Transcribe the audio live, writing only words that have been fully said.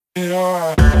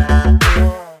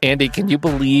Andy, can you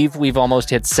believe we've almost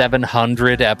hit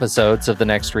 700 episodes of The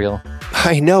Next Reel?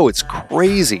 I know, it's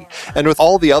crazy. And with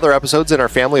all the other episodes in our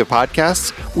family of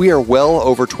podcasts, we are well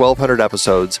over 1,200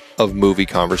 episodes of movie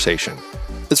conversation.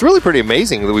 It's really pretty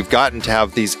amazing that we've gotten to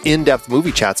have these in-depth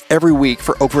movie chats every week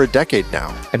for over a decade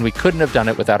now. And we couldn't have done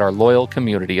it without our loyal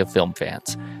community of film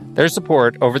fans. Their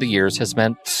support over the years has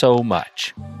meant so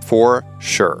much. For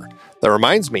sure. That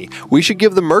reminds me, we should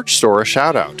give the merch store a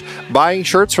shout out. Buying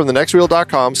shirts from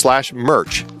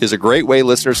thenextreel.com/merch is a great way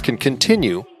listeners can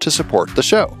continue to support the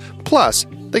show. Plus,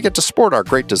 they get to sport our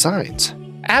great designs.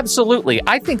 Absolutely.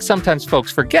 I think sometimes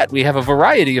folks forget we have a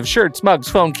variety of shirts, mugs,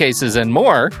 phone cases, and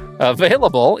more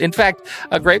available. In fact,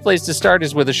 a great place to start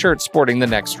is with a shirt sporting the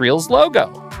Next Reel's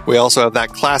logo. We also have that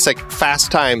classic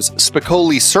Fast Times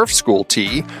Spicoli Surf School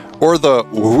tee, or the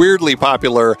weirdly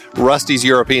popular Rusty's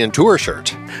European Tour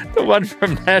shirt. The one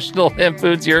from National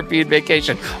Lampoon's European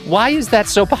Vacation. Why is that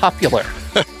so popular?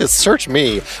 Search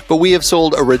me, but we have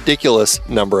sold a ridiculous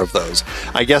number of those.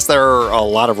 I guess there are a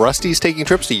lot of Rustys taking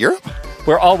trips to Europe?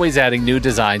 We're always adding new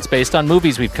designs based on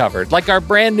movies we've covered, like our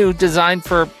brand new design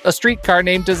for a streetcar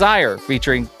named Desire,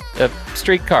 featuring a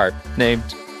streetcar named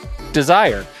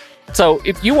Desire. So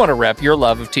if you want to rep your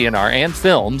love of TNR and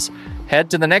films, head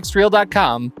to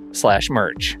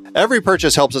thenextreel.com/merch. Every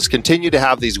purchase helps us continue to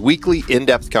have these weekly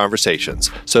in-depth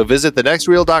conversations. So visit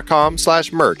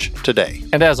thenextreel.com/merch today.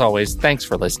 And as always, thanks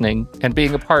for listening and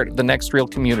being a part of the Next Reel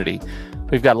community.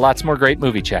 We've got lots more great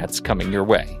movie chats coming your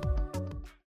way.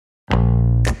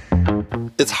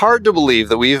 It's hard to believe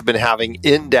that we've been having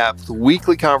in-depth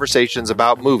weekly conversations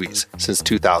about movies since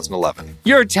 2011.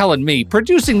 You're telling me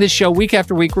producing this show week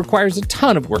after week requires a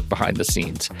ton of work behind the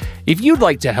scenes. If you'd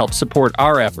like to help support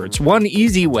our efforts, one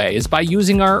easy way is by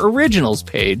using our originals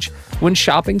page when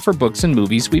shopping for books and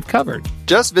movies we've covered.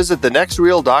 Just visit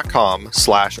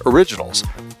thenextreel.com/originals.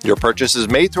 Your purchases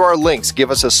made through our links give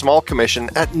us a small commission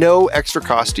at no extra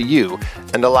cost to you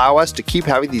and allow us to keep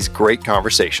having these great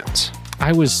conversations.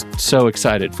 I was so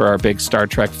excited for our big Star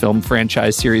Trek film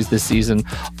franchise series this season.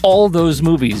 All those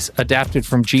movies adapted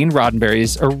from Gene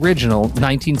Roddenberry's original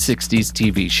 1960s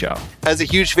TV show. As a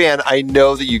huge fan, I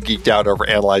know that you geeked out over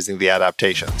analyzing the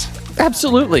adaptations.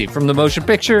 Absolutely. From the motion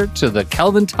picture to the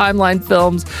Kelvin timeline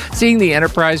films, seeing the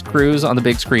Enterprise crews on the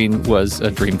big screen was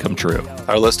a dream come true.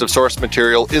 Our list of source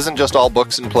material isn't just all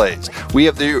books and plays. We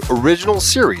have the original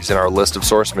series in our list of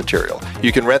source material.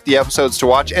 You can rent the episodes to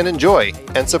watch and enjoy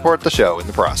and support the show in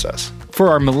the process. For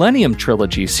our Millennium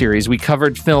Trilogy series, we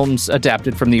covered films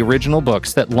adapted from the original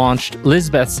books that launched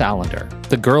Lisbeth Salander,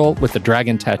 The Girl with the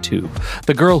Dragon Tattoo,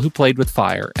 The Girl Who Played with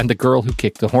Fire, and The Girl Who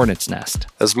Kicked the Hornet's Nest.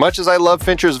 As much as I love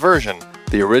Fincher's version,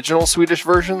 the original Swedish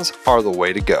versions are the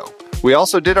way to go. We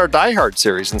also did our Die Hard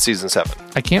series in season 7.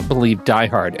 I can't believe Die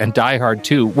Hard and Die Hard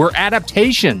 2 were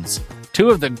adaptations. Two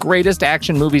of the greatest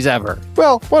action movies ever.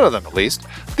 Well, one of them at least.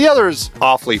 The other is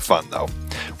awfully fun, though.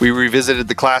 We revisited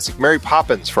the classic Mary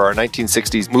Poppins for our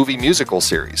 1960s movie musical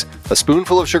series. A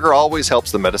spoonful of sugar always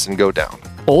helps the medicine go down.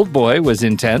 Old Boy was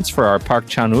intense for our Park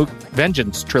Chan-wook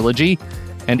Vengeance trilogy.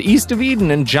 And East of Eden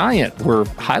and Giant were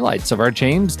highlights of our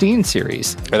James Dean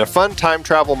series. And a fun time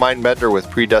travel mind bender with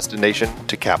Predestination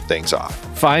to cap things off.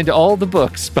 Find all the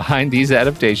books behind these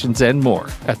adaptations and more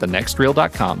at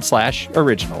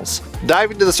thenextreel.com/originals.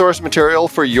 Dive into the source material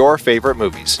for your favorite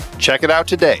movies. Check it out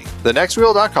today.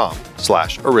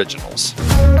 thenextreel.com/originals.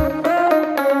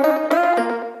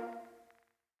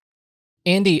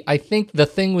 Andy, I think the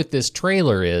thing with this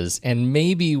trailer is, and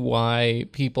maybe why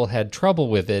people had trouble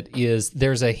with it, is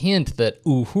there's a hint that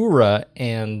Uhura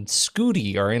and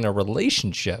Scooty are in a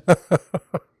relationship.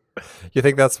 You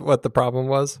think that's what the problem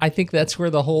was? I think that's where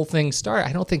the whole thing started.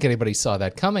 I don't think anybody saw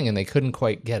that coming, and they couldn't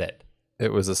quite get it.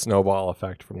 It was a snowball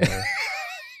effect from there.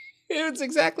 It's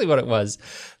exactly what it was.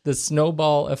 The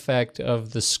snowball effect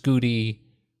of the Scooty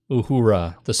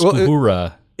Uhura, the Skuhura.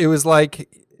 Well, it was like,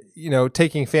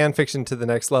 taking fan fiction to the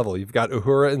next level. You've got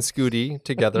Uhura and Scooty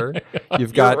together.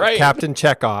 You've got right. Captain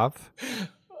Chekhov.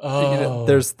 Oh,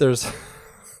 there's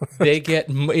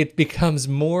it becomes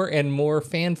more and more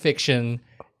fan fiction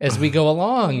as we go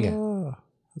along. Oh,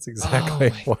 that's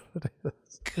exactly what it is.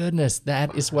 Goodness,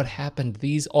 that is what happened.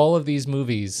 All of these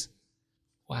movies.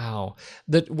 Wow.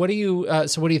 What do you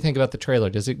think about the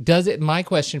trailer? Does it? My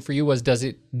question for you was, does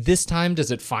it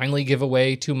finally give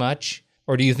away too much?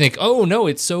 Or do you think, oh no,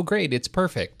 it's so great, it's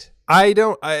perfect? I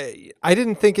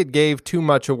didn't think it gave too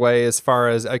much away as far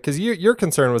as because your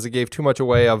concern was it gave too much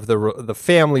away of the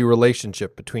family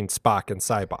relationship between Spock and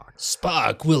Sybok.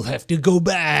 Spock will have to go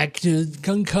back to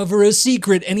uncover a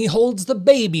secret, and he holds the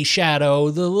baby shadow,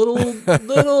 the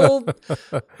little.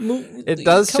 It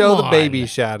does show the baby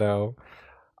shadow,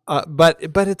 but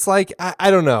it's like I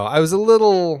don't know. I was a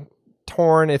little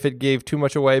torn if it gave too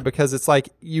much away because it's like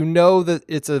that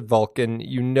it's a Vulcan,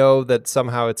 that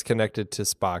somehow it's connected to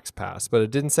Spock's past, but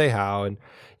it didn't say how. And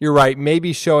you're right,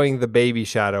 maybe showing the baby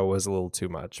shadow was a little too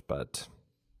much, but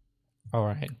all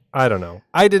right, I don't know.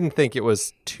 I didn't think it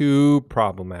was too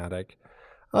problematic,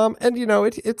 and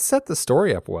it set the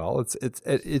story up well.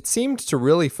 It seemed to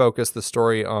really focus the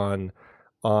story on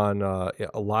a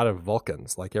lot of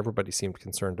Vulcans. Like everybody seemed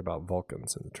concerned about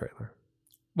Vulcans in the trailer.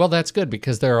 Well, that's good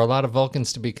because there are a lot of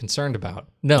Vulcans to be concerned about.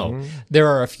 No, there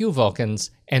are a few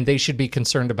Vulcans, and they should be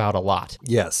concerned about a lot.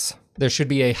 Yes. There should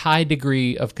be a high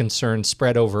degree of concern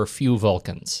spread over a few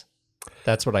Vulcans.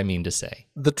 That's what I mean to say.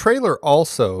 The trailer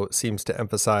also seems to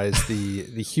emphasize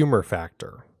the humor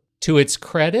factor. To its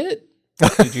credit?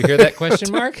 Did you hear that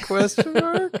question mark? Question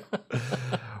mark?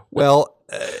 Well,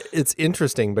 it's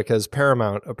interesting because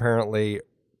Paramount apparently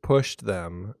pushed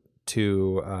them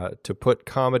to put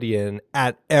comedy in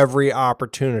at every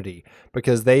opportunity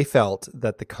because they felt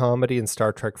that the comedy in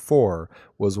Star Trek IV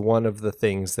was one of the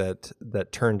things that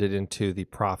turned it into the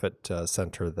profit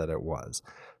center that it was.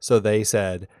 So they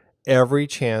said, every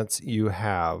chance you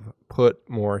have, put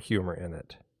more humor in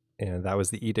it. And that was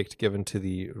the edict given to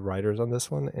the writers on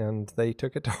this one, and they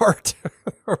took it to heart.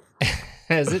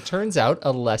 As it turns out,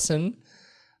 a lesson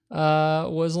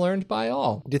was learned by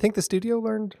all. Do you think the studio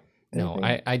learned? No,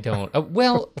 I don't.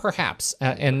 Well, perhaps,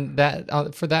 and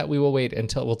that for that we will wait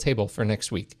until we'll table for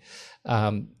next week.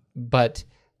 But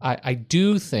I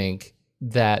do think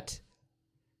that.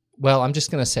 Well, I'm just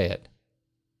going to say it,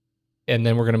 and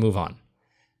then we're going to move on.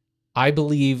 I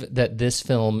believe that this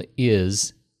film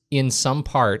is, in some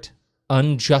part,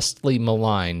 unjustly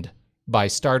maligned by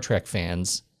Star Trek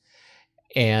fans,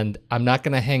 and I'm not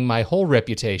going to hang my whole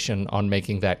reputation on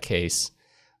making that case.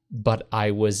 But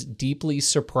I was deeply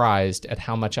surprised at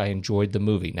how much I enjoyed the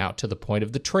movie. Now, to the point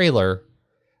of the trailer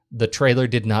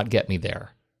did not get me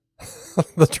there.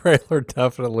 The trailer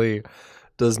definitely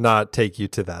does not take you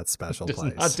to that special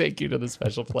place. Does not take you to the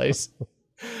special place.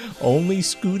 Only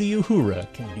Scooty Uhura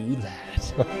can do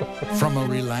that. From a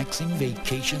relaxing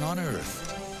vacation on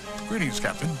Earth. Greetings,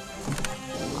 Captain.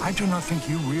 I do not think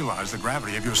you realize the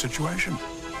gravity of your situation.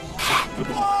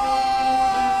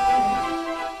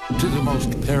 To the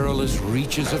most perilous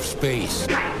reaches of space.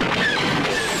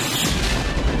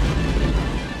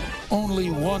 Only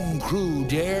one crew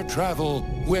dare travel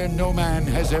where no man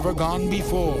has ever gone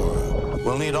before.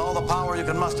 We'll need all the power you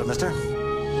can muster, mister.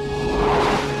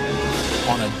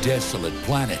 On a desolate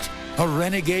planet, a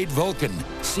renegade Vulcan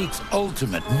seeks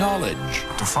ultimate knowledge.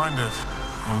 To find it,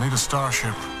 you'll need a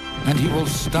starship. And he will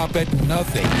stop at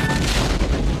nothing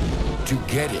to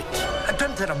get it. I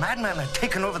dreamt that a madman had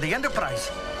taken over the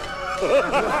Enterprise.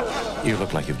 You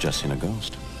look like you've just seen a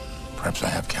ghost. Perhaps I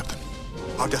have, Captain.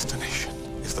 Our destination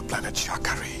is the planet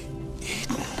Shakari,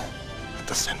 Eden, at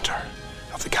the center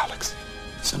of the galaxy.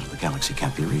 The center of the galaxy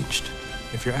can't be reached.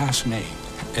 If you ask me,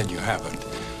 and you haven't,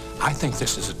 I think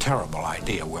this is a terrible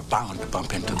idea. We're bound to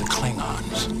bump into the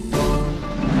Klingons.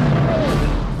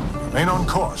 Remain on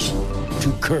course.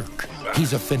 To Kirk,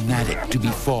 he's a fanatic to be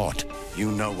fought. You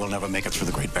know we'll never make it through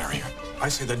the Great Barrier. I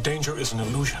say the danger is an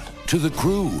illusion. To the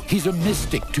crew, he's a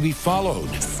mystic to be followed.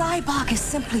 Sybok has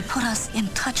simply put us in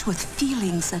touch with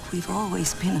feelings that we've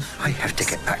always been afraid. I have to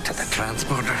get back to the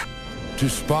transporter. To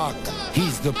Spock,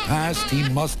 he's the past he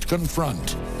must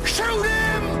confront. Shoot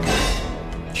him!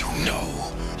 You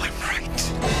know I'm right.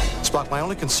 Spock, my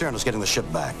only concern is getting the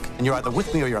ship back. And you're either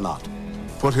with me or you're not.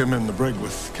 Put him in the brig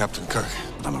with Captain Kirk.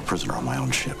 I'm a prisoner on my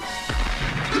own ship.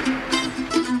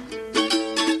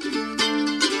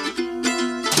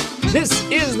 This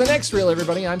is The Next Reel,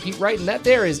 everybody. I'm Pete Wright, and that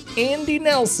there is Andy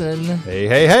Nelson. Hey,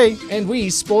 hey, hey. And we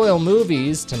spoil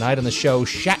movies. Tonight on the show,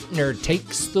 Shatner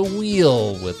takes the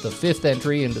wheel with the fifth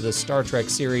entry into the Star Trek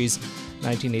series,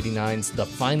 1989's The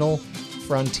Final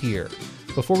Frontier.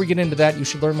 Before we get into that, you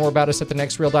should learn more about us at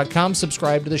thenextreel.com.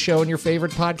 Subscribe to the show in your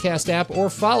favorite podcast app, or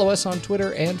follow us on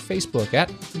Twitter and Facebook at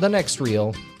The Next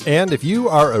Reel. And if you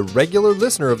are a regular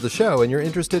listener of the show and you're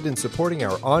interested in supporting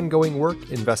our ongoing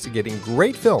work investigating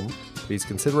great film, please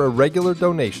consider a regular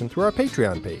donation through our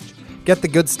Patreon page. Get the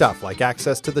good stuff like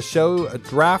access to the show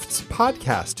Drafts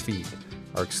podcast feed,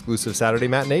 our exclusive Saturday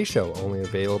matinee show only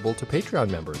available to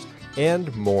Patreon members,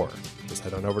 and more. Just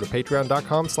head on over to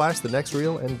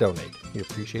patreon.com/thenextreel and donate. We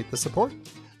appreciate the support.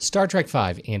 Star Trek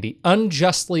V, Andy,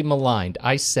 unjustly maligned.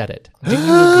 I said it. Do you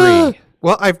agree?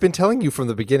 Well, I've been telling you from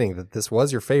the beginning that this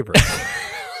was your favorite.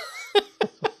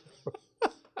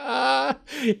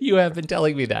 You have been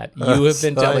telling me that. You have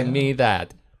been telling me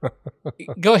that.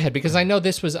 Go ahead, because I know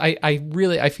this was. I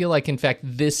feel like, in fact,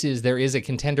 there is a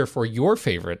contender for your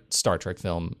favorite Star Trek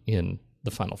film in The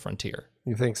Final Frontier.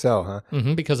 You think so, huh?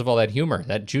 Mm-hmm, because of all that humor,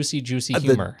 that juicy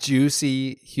humor. The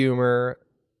juicy humor,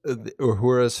 the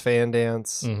Uhura's fan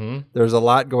dance. Mm-hmm. There's a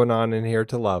lot going on in here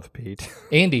to love, Pete.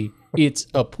 Andy, it's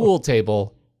a pool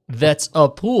table that's a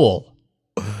pool.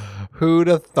 Who'd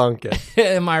have thunk it?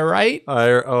 Am I right?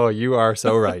 You are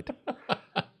so right.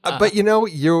 But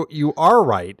you are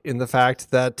right in the fact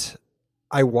that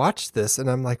I watched this and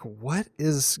I'm like, what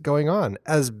is going on?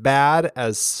 As bad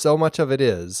as so much of it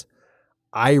is,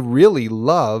 I really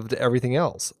loved everything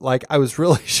else. Like, I was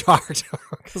really shocked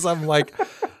because I'm like,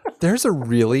 there's a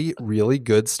really, really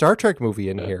good Star Trek movie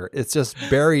in here. It's just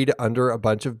buried under a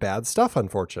bunch of bad stuff,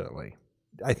 unfortunately.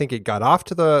 I think it got off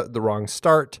to the wrong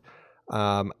start.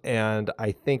 And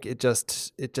I think it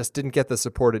just didn't get the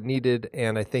support it needed.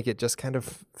 And I think it just kind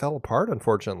of fell apart,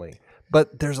 unfortunately.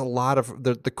 But there's a lot of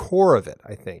the core of it,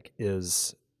 I think,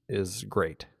 is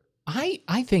great.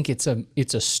 I think it's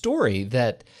a story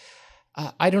that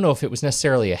I don't know if it was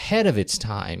necessarily ahead of its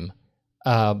time,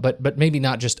 but maybe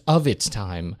not just of its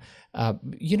time.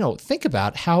 Think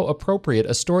about how appropriate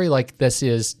a story like this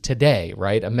is today,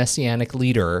 right? A messianic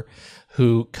leader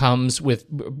who comes with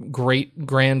great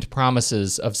grand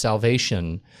promises of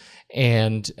salvation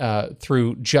and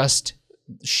through just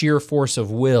sheer force of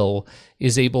will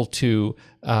is able to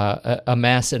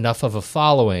amass enough of a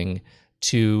following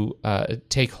to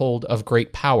take hold of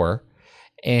great power,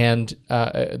 and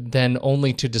then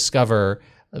only to discover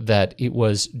that it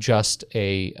was just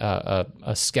a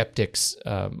skeptic's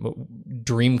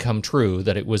dream come true,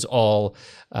 that it was all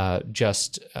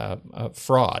just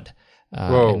fraud.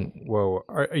 Whoa.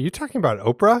 Are you talking about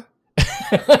Oprah?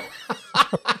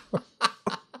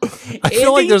 I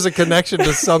feel like there's a connection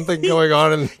to something going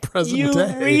on in the present day.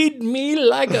 You read me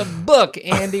like a book,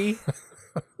 Andy.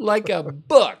 Like a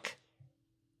book.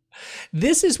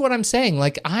 This is what I'm saying.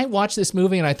 Like, I watched this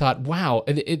movie and I thought, wow,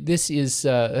 this is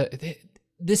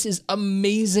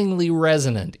amazingly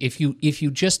resonant if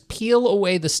you just peel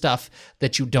away the stuff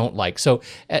that you don't like. So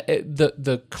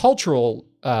the cultural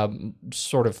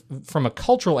sort of, from a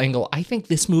cultural angle, I think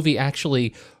this movie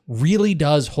actually really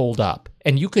does hold up.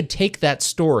 And you could take that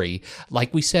story,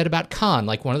 like we said about Khan,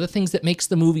 like one of the things that makes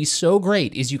the movie so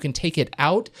great is you can take it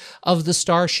out of the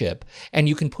starship and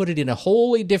you can put it in a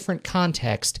wholly different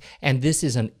context, and this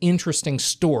is an interesting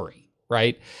story.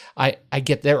 Right? I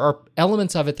get there are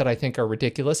elements of it that I think are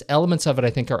ridiculous. Elements of it I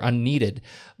think are unneeded.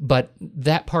 But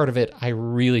that part of it I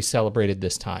really celebrated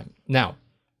this time. Now,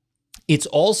 it's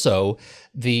also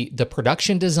the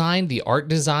production design, the art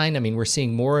design. I mean, we're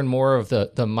seeing more and more of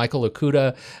the Michael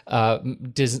Okuda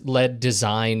led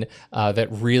design that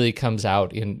really comes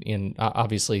out in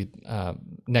obviously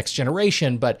Next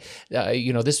Generation. But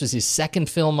this was his second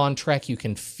film on Trek. You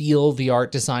can feel the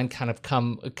art design kind of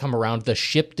come around. The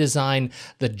ship design,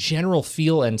 the general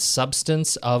feel and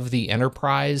substance of the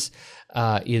Enterprise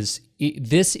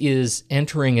this is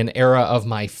entering an era of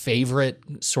my favorite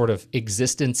sort of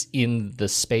existence in the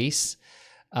space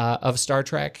of Star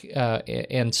Trek.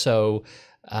 And so,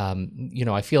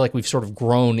 I feel like we've sort of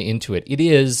grown into it. It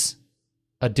is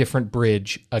a different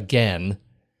bridge again,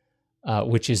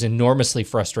 which is enormously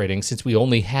frustrating since we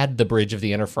only had the bridge of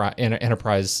the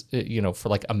Enterprise, for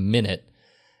like a minute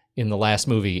in the last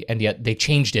movie, and yet they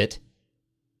changed it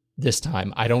this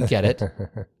time. I don't get it.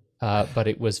 But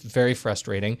it was very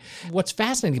frustrating. What's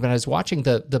fascinating about it is watching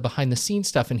the behind the scenes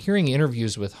stuff and hearing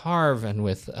interviews with Harv and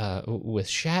with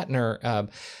Shatner.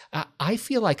 I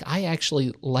feel like I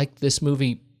actually liked this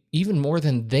movie even more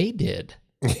than they did.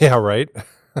 Yeah, right.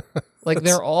 Like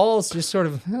they're all just sort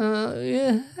of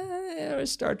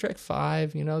Star Trek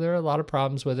V. There are a lot of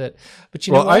problems with it, but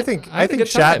what? I think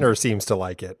Shatner seems to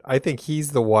like it. I think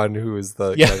he's the one who is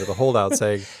the kind of the holdout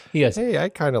saying, yes. "Hey, I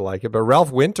kind of like it." But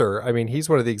Ralph Winter, I mean, he's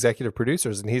one of the executive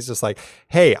producers, and he's just like,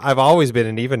 "Hey, I've always been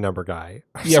an even number guy."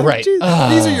 Yeah, right. These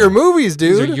are your movies,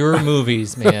 dude. These are your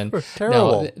movies, man.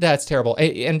 Terrible. No, that's terrible.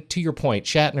 And to your point,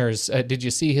 Shatner's. Did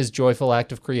you see his joyful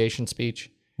act of creation speech?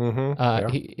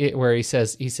 Mm-hmm. Where he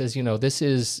says, this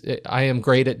is, I am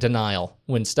great at denial.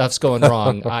 When stuff's going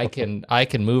wrong, I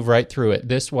can move right through it.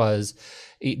 This was,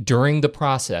 during the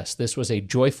process, this was a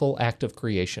joyful act of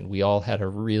creation. We all had a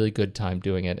really good time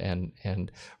doing it,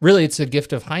 and really, it's a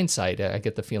gift of hindsight. I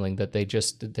get the feeling that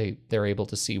they're able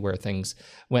to see where things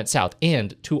went south.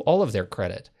 And to all of their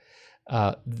credit,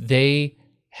 they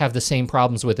have the same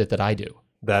problems with it that I do.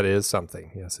 That is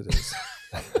something. Yes, it is.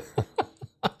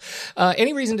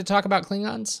 Any reason to talk about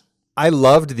Klingons? I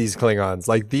loved these Klingons.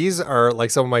 Like, these are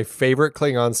like some of my favorite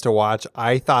Klingons to watch.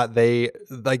 I thought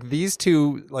these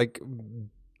two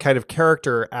kind of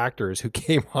character actors who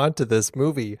came onto this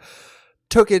movie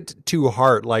took it to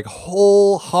heart, like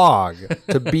whole hog,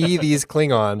 to be these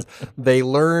Klingons. They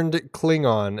learned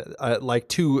Klingon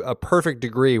to a perfect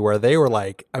degree, where they were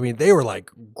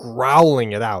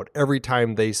growling it out every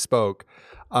time they spoke.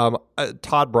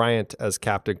 Todd Bryant as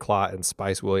Captain Claw and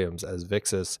Spice Williams as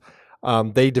Vixis.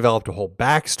 They developed a whole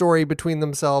backstory between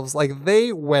themselves. Like,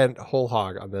 they went whole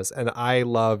hog on this, and I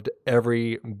loved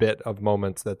every bit of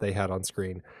moments that they had on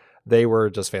screen. They were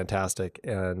just fantastic,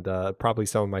 and probably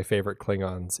some of my favorite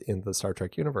Klingons in the Star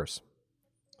Trek universe.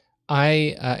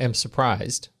 I am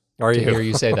surprised to hear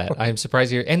you say that. I am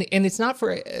surprised here, and it's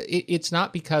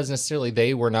not because necessarily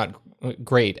they were not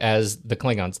great as the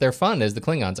Klingons. They're fun as the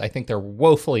Klingons. I think they're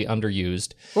woefully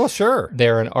underused. Well, sure,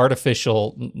 they're an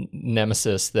artificial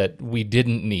nemesis that we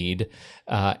didn't need,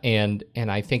 and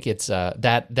I think it's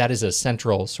that is a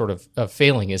central sort of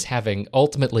failing, is having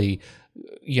ultimately,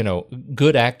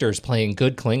 good actors playing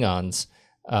good Klingons,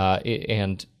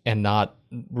 and not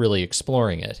really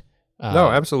exploring it.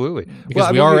 No, absolutely.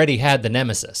 Because we already had the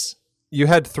nemesis. You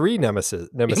had three nemesis.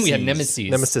 We had nemesis.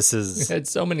 Nemesises. We had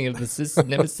so many of the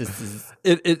nemesis.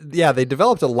 They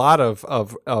developed a lot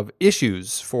of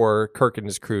issues for Kirk and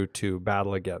his crew to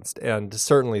battle against, and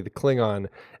certainly the Klingon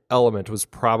element was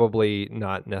probably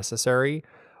not necessary.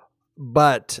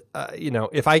 But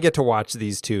if I get to watch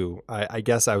these two, I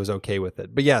guess I was okay with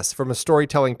it. But yes, from a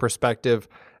storytelling perspective,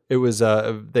 it was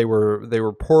they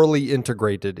were poorly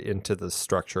integrated into the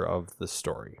structure of the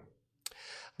story.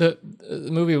 The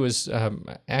movie was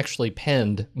actually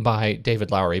penned by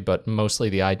David Lowery, but mostly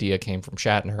the idea came from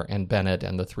Shatner and Bennett,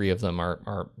 and the three of them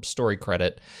are story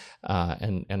credit,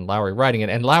 and Lowery writing it.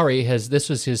 And Lowery this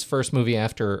was his first movie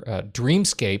after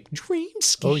Dreamscape.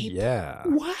 Dreamscape? Oh, yeah.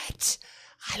 What?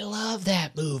 I love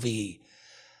that movie.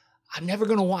 I'm never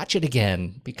going to watch it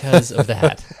again because of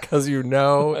that. Because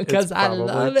because I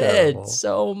love terrible. It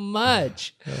so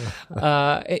much.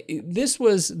 This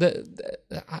was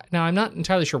now I'm not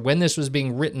entirely sure when this was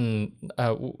being written.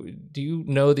 Do you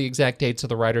know the exact dates of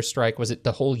the writer's strike? Was it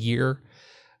the whole year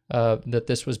that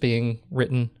this was being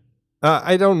written?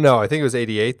 I don't know. I think it was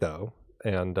 88 though,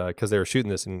 and because they were shooting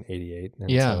this in 88.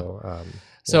 Yeah.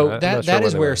 So that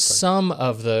is where some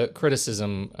of the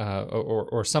criticism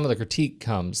or some of the critique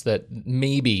comes, that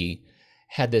maybe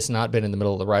had this not been in the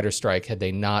middle of the writer's strike, had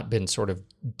they not been sort of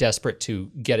desperate to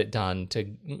get it done, to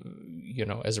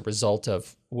as a result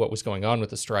of what was going on with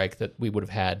the strike, that we would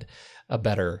have had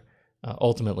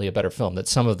ultimately a better film, that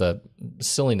some of the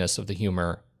silliness of the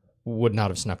humor would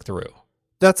not have snuck through.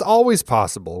 That's always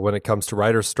possible when it comes to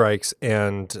writer strikes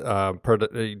and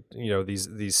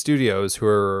these studios who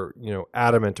are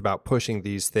adamant about pushing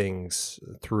these things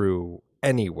through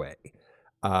anyway.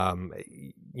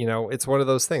 It's one of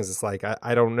those things. It's like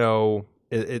I don't know.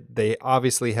 They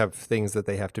obviously have things that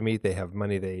they have to meet. They have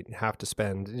money they have to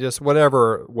spend. Just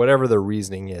whatever their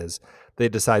reasoning is, they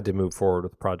decide to move forward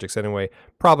with projects anyway.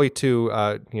 Probably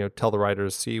to tell the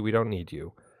writers, see, we don't need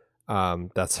you.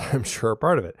 That's, I'm sure, a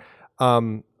part of it.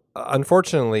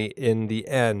 Unfortunately, in the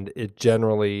end, it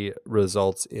generally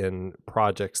results in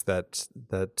projects that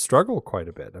struggle quite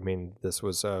a bit. I mean, this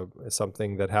was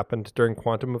something that happened during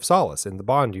Quantum of Solace in the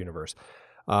Bond universe,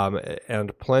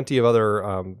 and plenty of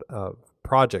other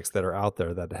projects that are out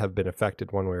there that have been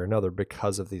affected one way or another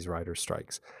because of these writer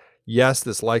strikes. Yes,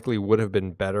 this likely would have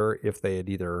been better if they had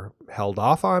either held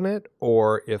off on it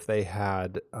or if they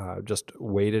had just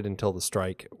waited until the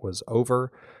strike was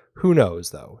over. Who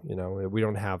knows, though? We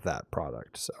don't have that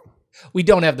product, so. We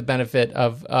don't have the benefit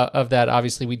of that.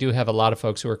 Obviously, we do have a lot of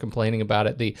folks who are complaining about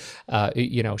it.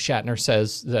 Shatner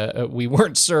says that we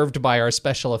weren't served by our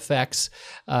special effects,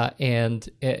 and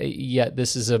yet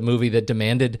this is a movie that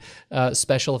demanded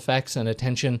special effects and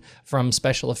attention from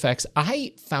special effects.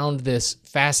 I found this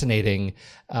fascinating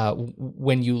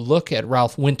when you look at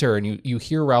Ralph Winter and you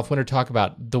hear Ralph Winter talk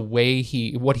about the way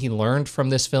what he learned from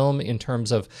this film in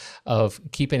terms of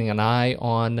keeping an eye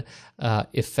on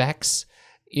effects.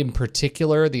 In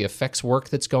particular, the effects work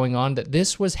that's going on, that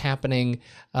this was happening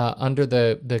under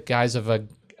the guise of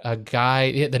a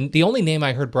guy. The only name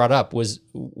I heard brought up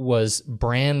was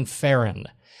Bran Farren.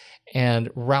 And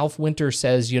Ralph Winter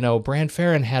says, Bran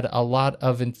Farren had a lot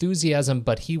of enthusiasm,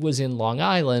 but he was in Long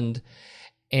Island.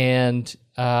 And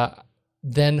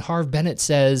then Harve Bennett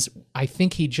says, I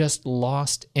think he just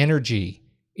lost energy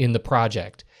in the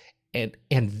project. And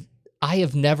I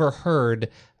have never heard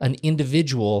an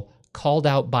individual called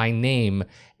out by name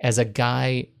as a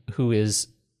guy who is,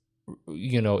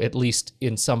 at least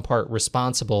in some part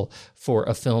responsible for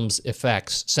a film's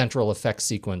central effects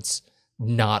sequence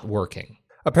not working.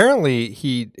 Apparently,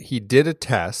 he did a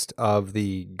test of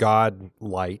the God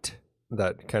light,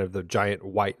 that kind of the giant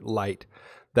white light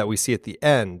that we see at the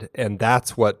end, and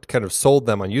that's what kind of sold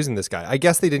them on using this guy. I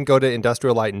guess they didn't go to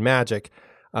Industrial Light and Magic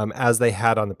as they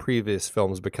had on the previous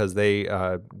films because they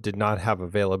did not have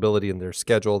availability in their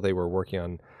schedule. They were working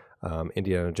on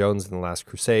Indiana Jones and the Last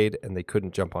Crusade, and they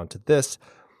couldn't jump onto this.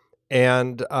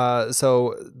 And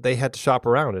so they had to shop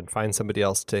around and find somebody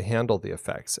else to handle the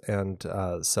effects. And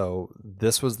so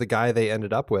this was the guy they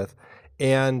ended up with.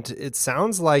 And it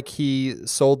sounds like he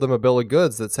sold them a bill of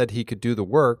goods that said he could do the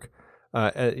work.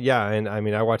 And I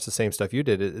mean, I watched the same stuff you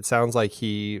did. It sounds like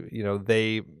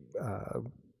they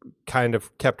kind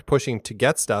of kept pushing to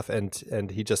get stuff,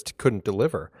 and he just couldn't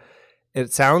deliver.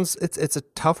 It's a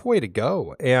tough way to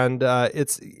go, and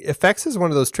effects is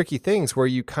one of those tricky things where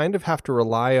you kind of have to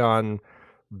rely on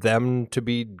them to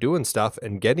be doing stuff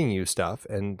and getting you stuff,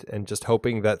 and just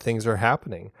hoping that things are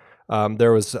happening.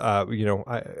 There was,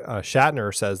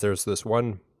 Shatner says there's this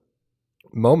one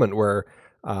moment where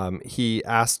he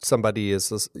asked somebody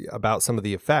about some of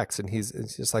the effects, and he's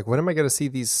just like, when am I going to see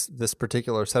this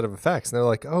particular set of effects? And they're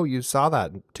like, oh, you saw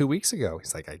that 2 weeks ago.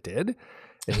 He's like, I did?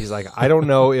 And he's like, I don't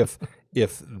know if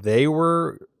they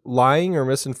were lying or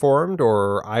misinformed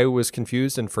or I was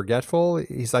confused and forgetful.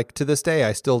 He's like, to this day,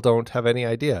 I still don't have any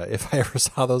idea if I ever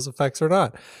saw those effects or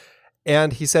not.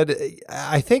 And he said,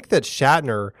 I think that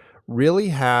Shatner really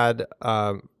had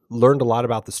learned a lot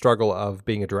about the struggle of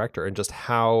being a director and just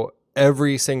how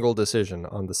every single decision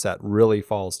on the set really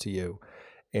falls to you.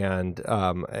 And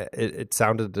it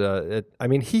sounded,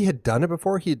 he had done it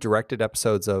before. He had directed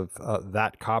episodes of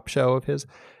That Cop Show of his.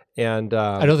 And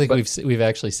I don't think we've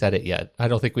actually said it yet. I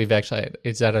don't think we've actually,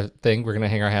 is that a thing? We're going to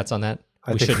hang our hats on that?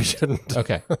 I think we shouldn't.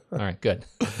 Okay. All right, good.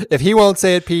 If he won't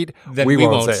say it, Pete, then we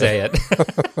won't say it.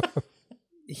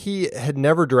 He had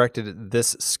never directed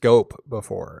this scope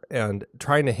before, and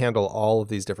trying to handle all of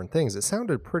these different things, it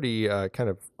sounded pretty kind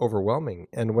of overwhelming.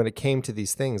 And when it came to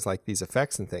these things like these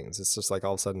effects and things, it's just like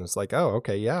all of a sudden it's like, oh,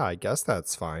 okay, yeah, I guess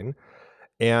that's fine.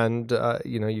 And,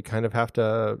 you kind of have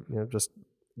to, just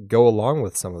go along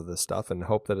with some of this stuff and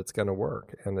hope that it's going to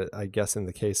work. And I guess in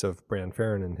the case of Bran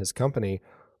Farren and his company,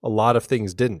 a lot of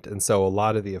things didn't. And so a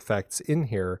lot of the effects in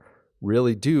here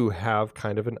really do have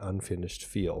kind of an unfinished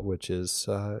feel, which is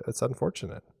it's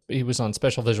unfortunate. He was on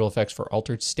special visual effects for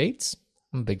Altered States.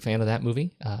 I'm a big fan of that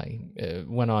movie. He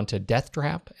went on to Death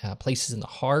Trap, Places in the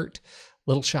Heart,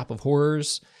 Little Shop of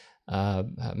Horrors,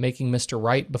 Making Mr.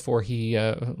 Right before he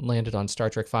landed on Star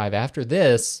Trek V. After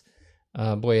this,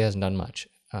 boy, he hasn't done much.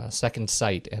 Second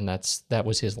Sight, and that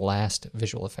was his last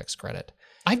visual effects credit.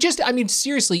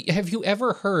 Seriously, have you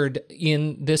ever heard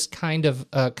in this kind of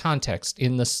context,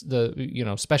 in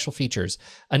the special features,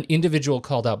 an individual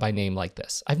called out by name like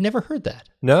this? I've never heard that.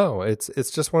 No, it's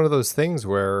just one of those things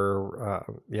where,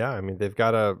 they've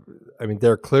got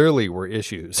there clearly were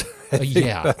issues.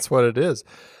 Yeah, that's what it is.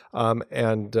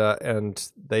 And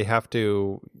they have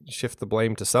to shift the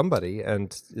blame to somebody,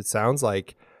 and it sounds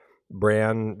like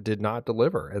Bran did not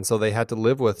deliver, and so they had to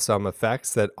live with some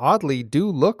effects that oddly do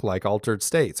look like Altered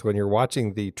States. When you're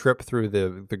watching the trip through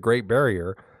the Great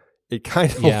Barrier, it kind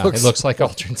of looks like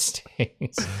Altered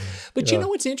States. But you know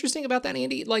what's interesting about that,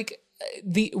 Andy? Like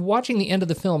watching the end of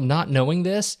the film, not knowing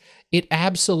this, it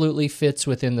absolutely fits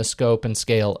within the scope and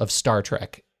scale of Star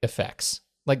Trek effects.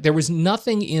 Like there was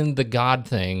nothing in the God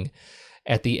thing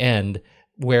at the end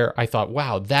where I thought,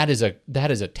 wow, that is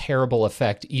a terrible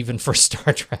effect even for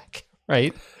Star Trek,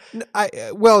 right?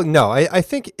 I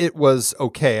think it was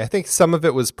okay. I think some of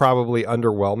it was probably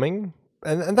underwhelming,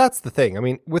 and that's the thing. I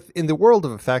mean, in the world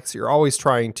of effects, you're always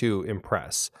trying to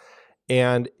impress.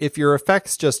 And if your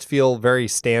effects just feel very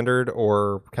standard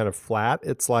or kind of flat,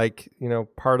 it's like,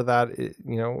 part of that,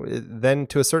 then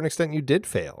to a certain extent you did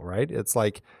fail, right? It's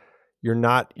like, you're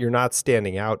not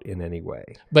standing out in any way.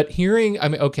 But hearing,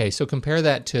 so compare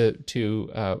that to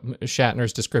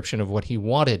Shatner's description of what he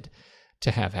wanted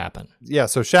to have happen. Yeah,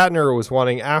 so Shatner was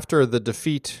wanting, after the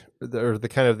defeat, or the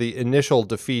kind of the initial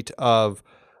defeat of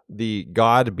the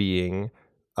God being,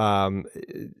 I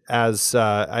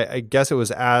guess it was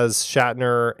as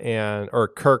Shatner or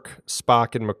Kirk,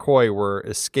 Spock, and McCoy were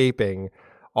escaping,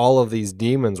 all of these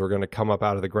demons were going to come up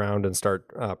out of the ground and start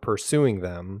pursuing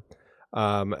them.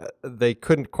 They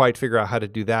couldn't quite figure out how to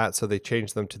do that, so they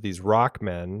changed them to these rock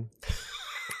men,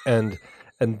 and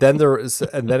then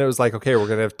it was like, okay, we're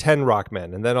gonna have 10 rock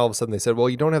men, and then all of a sudden they said, well,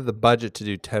 you don't have the budget to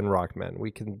do 10 rock men, we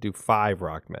can do 5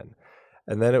 rock men,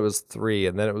 and then it was 3,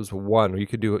 and then it was 1. You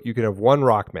could have 1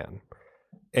 Rockman.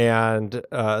 And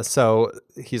so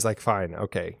he's like, fine,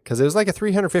 okay. Because it was like a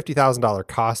 $350,000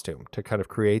 costume to kind of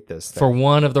create this thing. For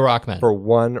one of the Rockmen. For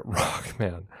one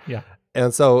Rockman. Yeah.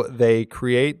 And so they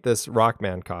create this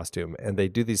Rockman costume, and they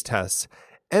do these tests,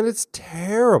 and it's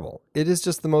terrible. It is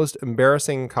just the most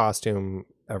embarrassing costume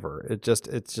ever.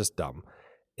 It's just dumb.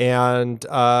 And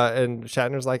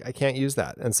Shatner's like, I can't use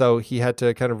that. And so he had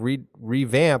to kind of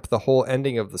revamp the whole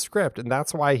ending of the script. And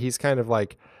that's why he's kind of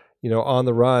like, on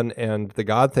the run, and the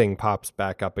God thing pops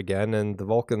back up again, and the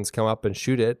Vulcans come up and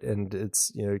shoot it, and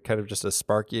it's, kind of just a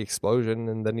sparky explosion,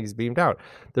 and then he's beamed out.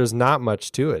 There's not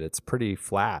much to it. It's pretty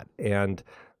flat. And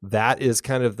that is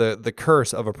kind of the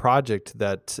curse of a project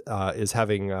that is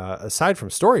having, aside from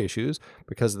story issues,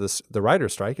 because of the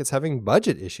writer's strike, it's having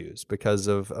budget issues because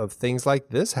of things like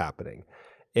this happening.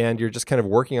 And you're just kind of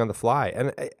working on the fly.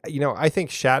 And, I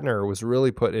think Shatner was really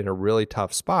put in a really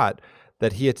tough spot,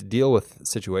 that he had to deal with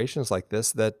situations like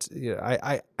this, that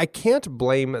I can't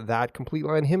blame that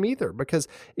completely on him either, because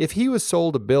if he was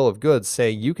sold a bill of goods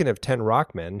saying you can have 10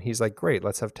 Rockmen, he's like, great,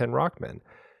 let's have 10 Rockmen.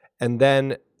 And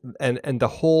then and the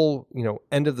whole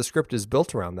end of the script is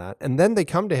built around that. And then they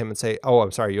come to him and say, oh,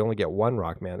 I'm sorry, you only get 1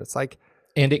 Rockman. It's like,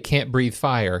 and it can't breathe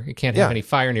fire. It can't have any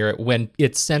fire near it, when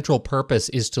its central purpose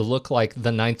is to look like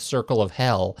the ninth circle of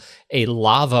hell, a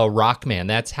lava Rockman.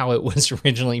 That's how it was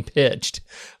originally pitched,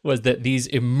 was that these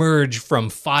emerge from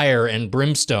fire and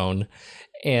brimstone.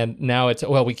 And now it's,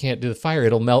 well, we can't do the fire.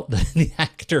 It'll melt the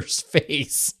actor's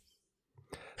face.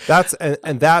 That's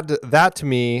and that to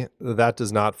me, that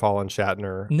does not fall on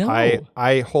Shatner. No.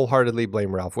 I wholeheartedly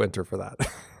blame Ralph Winter for that.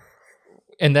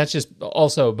 And that's just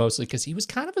also mostly because he was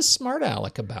kind of a smart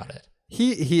aleck about it.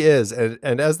 He is.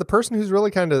 And as the person who's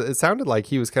really it sounded like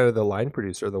he was kind of the line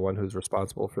producer, the one who's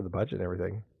responsible for the budget and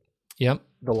everything. Yep.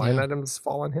 The line items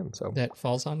fall on him. So that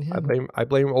falls on him. I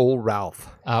blame old Ralph.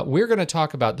 We're going to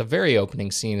talk about the very opening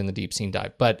scene in the deep scene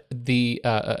dive, but the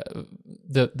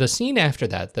scene after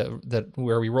that, the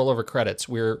where we roll over credits,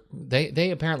 where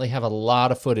they apparently have a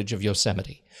lot of footage of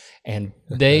Yosemite, and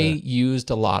they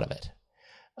used a lot of it.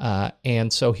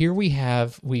 And so here we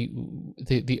have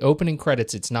the opening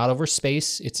credits. It's not over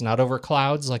space. It's not over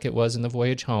clouds like it was in The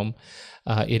Voyage Home.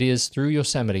 It is through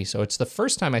Yosemite. So it's the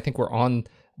first time I think we're on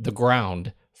the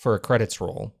ground for a credits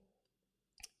roll.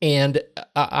 And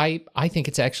I think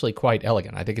it's actually quite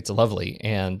elegant. I think it's lovely.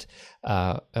 And,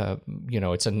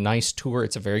 it's a nice tour.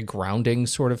 It's a very grounding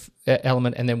sort of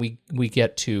element. And then we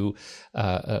get to,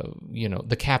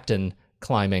 the captain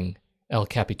climbing El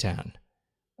Capitan.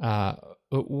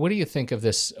 What do you think of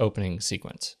this opening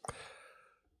sequence?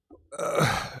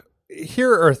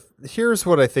 Here's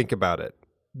what I think about it.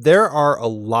 There are a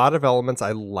lot of elements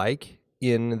I like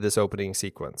in this opening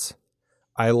sequence.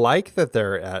 I like that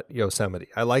they're at Yosemite.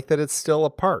 I like that it's still a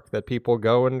park that people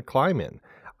go and climb in.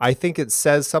 I think it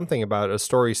says something about a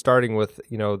story starting with,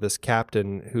 this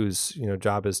captain whose,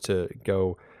 job is to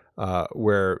go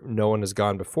where no one has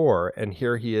gone before. And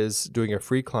here he is doing a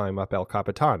free climb up El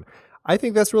Capitan. I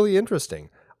think that's really interesting.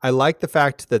 I like the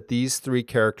fact that these 3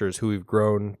 characters who we've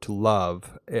grown to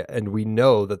love, and we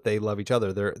know that they love each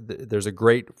other, there's a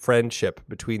great friendship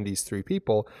between these 3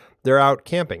 people. They're out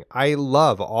camping. I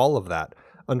love all of that.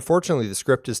 Unfortunately, the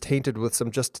script is tainted with some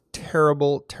just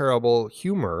terrible, terrible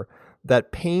humor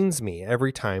that pains me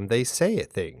every time they say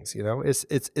things.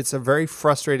 It's a very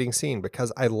frustrating scene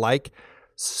because I like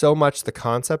so much the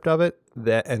concept of it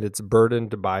and it's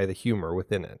burdened by the humor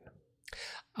within it.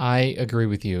 I agree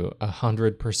with you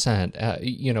 100%.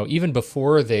 Even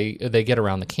before they get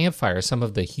around the campfire, some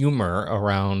of the humor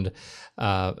around,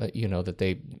 that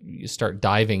they start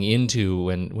diving into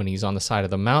when he's on the side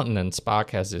of the mountain and Spock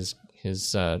has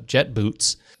his jet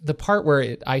boots. The part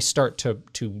where I start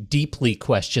to deeply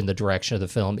question the direction of the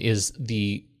film is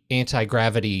the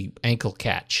anti-gravity ankle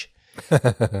catch.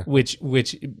 which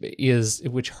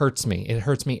hurts me. It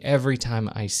hurts me every time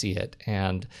I see it.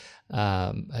 And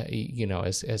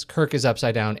as Kirk is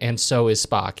upside down, and so is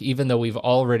Spock, even though we've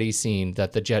already seen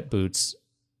that the jet boots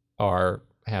have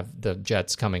the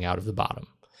jets coming out of the bottom.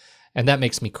 And that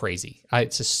makes me crazy.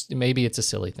 Maybe it's a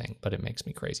silly thing, but it makes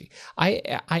me crazy.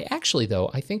 I actually, though,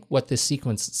 I think what this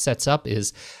sequence sets up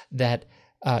is that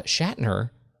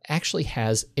Shatner actually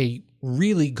has a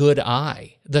really good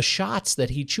eye. The shots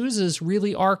that he chooses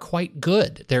really are quite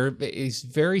good. He's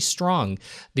very strong.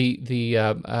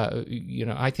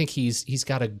 I think he's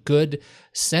got a good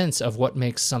sense of what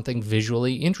makes something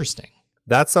visually interesting.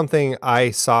 That's something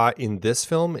I saw in this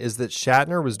film, is that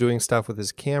Shatner was doing stuff with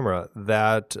his camera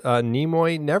that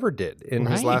Nimoy never did in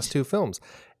his last 2 films.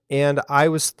 And I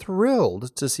was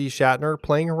thrilled to see Shatner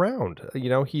playing around. You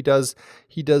know, he does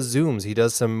zooms, he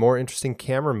does some more interesting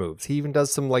camera moves. He even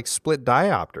does some like split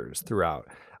diopters throughout.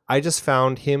 I just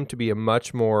found him to be a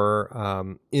much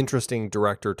more interesting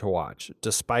director to watch,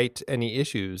 despite any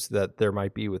issues that there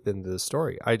might be within the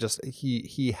story.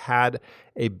 He had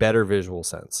a better visual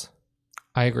sense.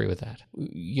 I agree with that.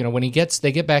 You know, when they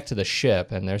get back to the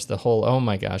ship, and there's the whole, oh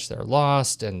my gosh, they're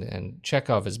lost, and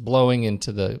Chekhov is blowing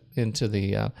into the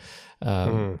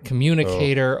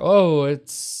communicator. Oh,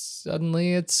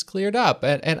 it's cleared up,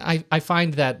 and I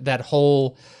find that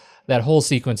whole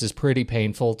sequence is pretty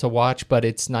painful to watch, but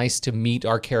it's nice to meet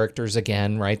our characters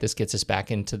again, right? This gets us back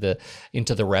into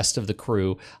the rest of the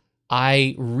crew.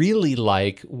 I really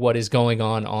like what is going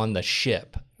on the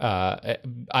ship.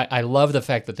 I love the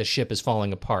fact that the ship is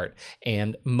falling apart,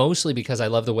 and mostly because I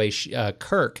love the way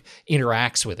Kirk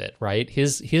interacts with it, right?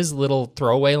 His little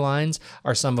throwaway lines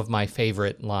are some of my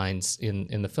favorite lines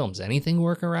in the films. Anything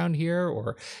work around here?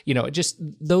 Or, you know, just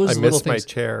those little things. I miss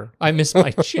my chair. I miss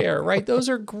my chair, right? Those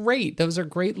are great. Those are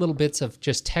great little bits of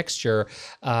just texture.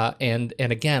 And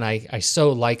again, I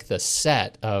so like the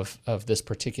set of this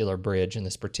particular bridge and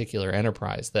this particular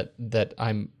Enterprise that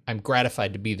I'm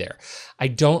gratified to be there. I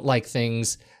don't like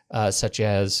things such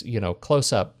as, you know,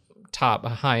 close up, top,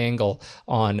 high angle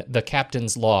on the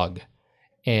captain's log,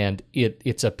 and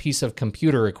it's a piece of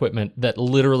computer equipment that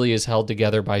literally is held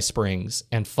together by springs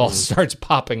and starts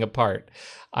popping apart.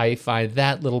 I find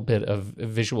that little bit of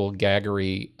visual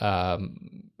gaggery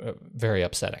very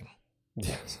upsetting.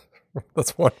 Yes,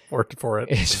 that's one word for it.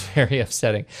 It's very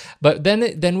upsetting. But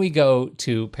then we go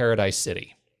to Paradise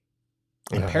City.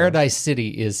 And Paradise City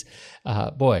is,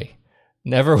 boy,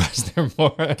 never was there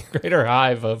a greater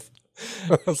hive of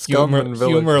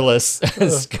humorless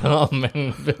scum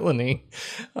and villainy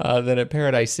than at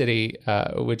Paradise City,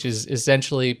 which is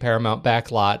essentially Paramount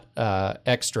backlot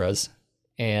extras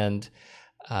and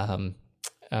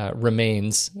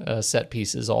remains set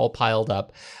pieces all piled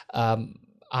up.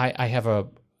 I have a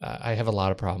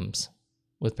lot of problems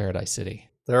with Paradise City.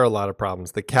 There are a lot of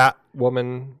problems. The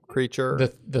Catwoman creature.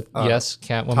 Yes,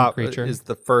 Catwoman creature is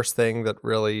the first thing that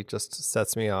really just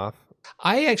sets me off.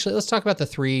 Let's talk about the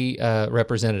three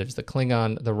representatives: the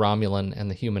Klingon, the Romulan, and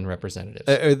the human representatives.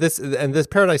 This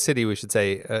Paradise City, we should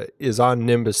say, is on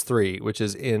Nimbus 3, which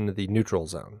is in the neutral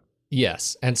zone.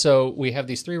 Yes, and so we have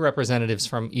these three representatives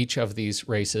from each of these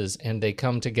races, and they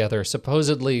come together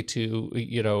supposedly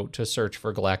to search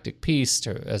for galactic peace,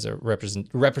 as a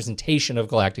representation of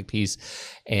galactic peace,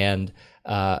 and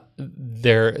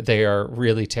they are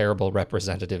really terrible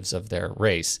representatives of their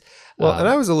race. Well, and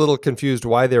I was a little confused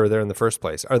why they were there in the first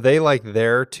place. Are they like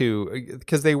there to,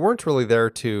 because they weren't really there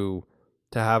to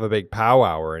have a big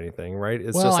powwow or anything, right?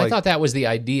 It's I thought that was the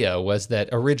idea, was that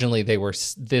originally they were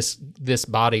this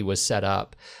body was set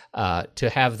up to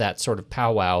have that sort of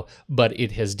powwow, but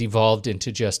it has devolved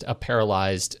into just a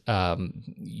paralyzed,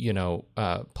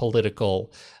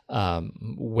 political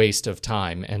waste of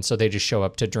time, and so they just show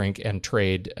up to drink and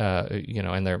trade,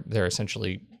 and they're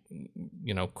essentially,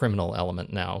 criminal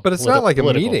element now. But it's not like a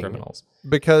meeting, criminals.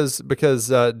 because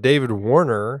David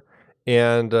Warner.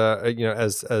 And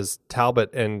as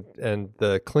Talbot and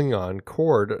the Klingon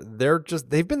Cord,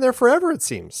 they've been there forever, it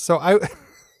seems. So I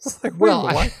was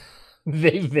like,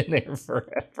 they've been there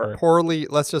forever.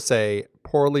 Let's just say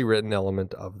poorly written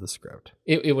element of the script.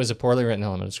 It was a poorly written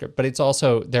element of the script, but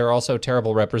they're also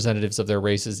terrible representatives of their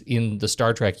races in the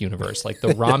Star Trek universe. Like the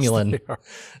Romulan,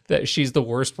 that she's the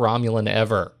worst Romulan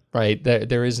ever, right?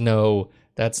 There is no,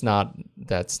 that's not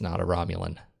a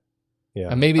Romulan. Yeah,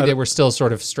 and maybe they were still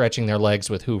sort of stretching their legs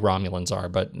with who Romulans are,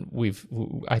 but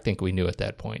I think we knew at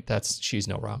that point she's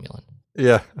no Romulan.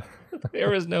 Yeah, there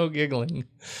was no giggling.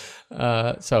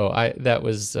 That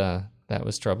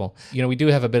was trouble. We do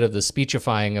have a bit of the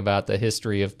speechifying about the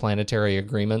history of planetary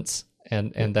agreements,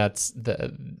 and that's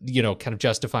the kind of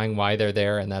justifying why they're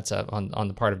there, and that's on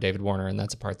the part of David Warner, and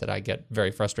that's a part that I get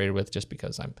very frustrated with, just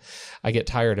because I get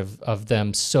tired of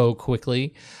them so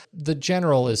quickly. The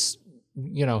general is,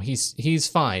 he's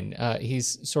fine.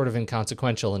 He's sort of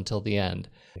inconsequential until the end.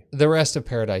 The rest of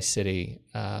Paradise City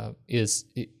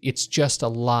it's just a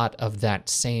lot of that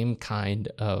same kind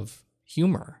of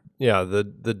humor. Yeah,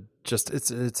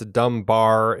 it's a dumb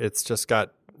bar. It's just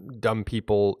got dumb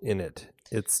people in it.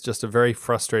 It's just a very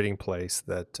frustrating place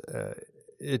that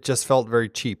it just felt very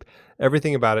cheap.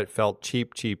 Everything about it felt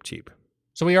cheap.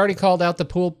 So we already called out the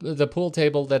pool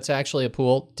table that's actually a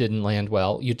pool. Didn't land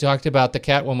well. You talked about the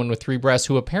Catwoman with three breasts,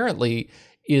 who apparently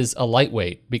is a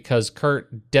lightweight, because Kirk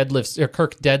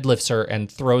deadlifts her and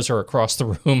throws her across the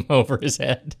room over his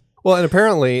head. Well, and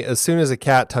apparently, as soon as a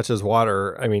cat touches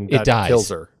water, I mean, that It dies. kills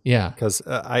her. Yeah. Because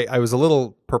I was a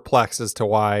little perplexed as to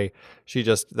why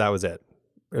that was it.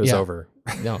 It was Yeah. over.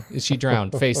 No, she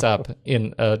drowned face up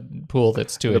in a pool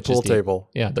that's 2 The inches pool deep. table.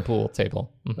 Yeah, the pool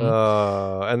table.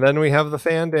 Mhm. And then we have the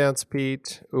fan dance,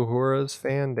 Pete. Uhura's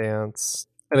fan dance.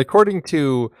 And according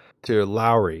to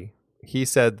Lowry, he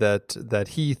said that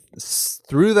he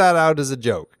threw that out as a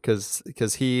joke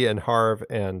because he and Harv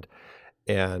and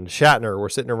Shatner were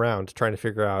sitting around trying to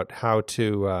figure out how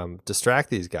to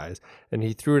distract these guys, and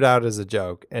he threw it out as a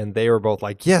joke, and they were both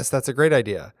like, "Yes, that's a great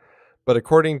idea." But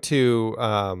according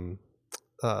to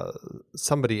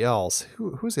somebody else,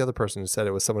 who's the other person who said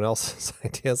it was someone else's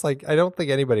idea? It's like I don't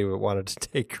think anybody would wanted to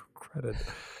take credit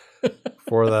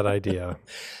for that idea.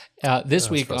 This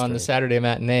week on the Saturday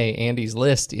Matinee, Andy's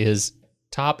list is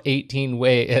top 18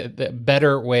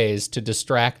 better ways to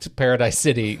distract Paradise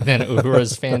City than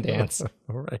Uhura's fan dance.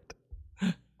 All right.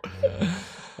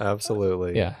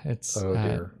 Absolutely. Yeah, it's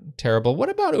dear. terrible. What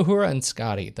about Uhura and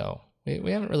Scotty, though?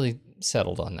 We haven't really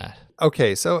settled on that.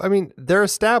 Okay, so I mean, they're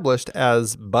established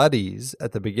as buddies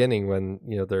at the beginning when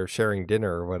they're sharing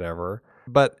dinner or whatever,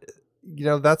 but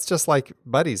that's just like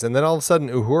buddies. And then all of a sudden,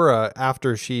 Uhura,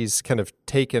 after she's kind of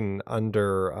taken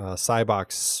under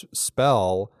Cybok's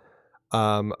spell,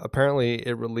 apparently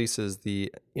it releases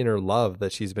the inner love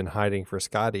that she's been hiding for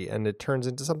Scotty, and it turns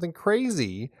into something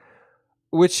crazy,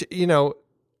 which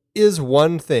is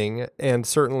one thing, and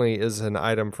certainly is an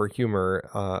item for humor,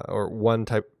 or one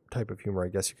type of humor, I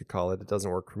guess you could call it. It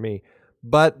doesn't work for me.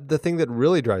 But the thing that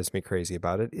really drives me crazy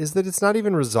about it is that it's not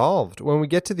even resolved. When we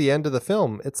get to the end of the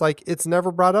film, it's like it's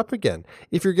never brought up again.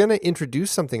 If you're going to introduce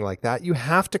something like that, you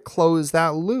have to close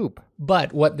that loop.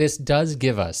 But what this does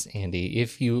give us, Andy,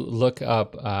 if you look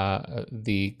up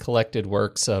the collected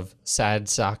works of Sad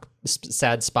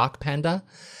Spock Panda,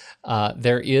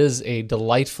 there is a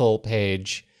delightful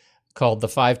page called The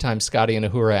 5 Times Scotty and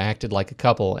Uhura Acted Like a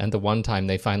Couple, and the 1 time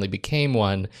they finally became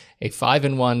one, a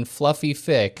 5-in-1 fluffy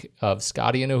fic of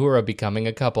Scotty and Uhura becoming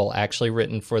a couple, actually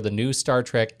written for the new Star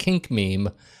Trek kink meme.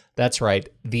 That's right,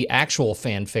 the actual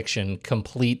fan fiction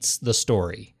completes the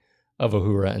story of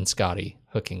Uhura and Scotty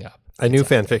hooking up. I knew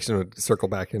fan fiction would circle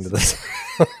back into this.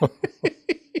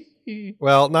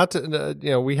 Well, not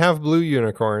to, we have blue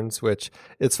unicorns, which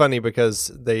it's funny because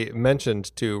they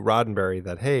mentioned to Roddenberry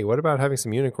that, hey, what about having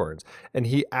some unicorns? And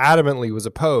he adamantly was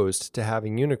opposed to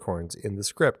having unicorns in the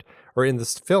script or in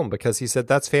this film because he said,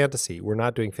 that's fantasy. We're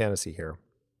not doing fantasy here.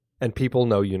 And people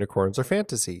know unicorns are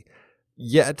fantasy.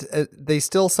 Yet they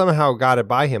still somehow got it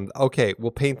by him. Okay,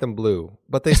 we'll paint them blue,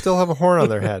 but they still have a horn on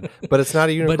their head, but it's not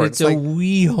a unicorn. But it's a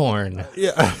wee horn.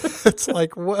 Yeah. It's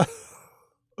like, what?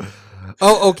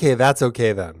 Oh, okay. That's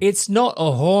okay then. It's not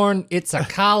a horn. It's a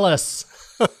callus.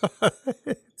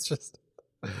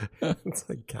 It's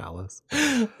like callus.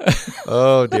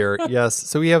 Oh dear. Yes.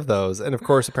 So we have those. And of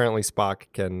course, apparently Spock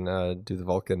can do the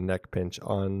Vulcan neck pinch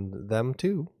on them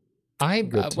too.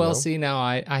 See, now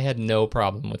I had no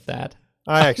problem with that.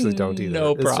 I actually don't either.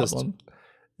 No problem.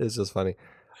 It's just funny.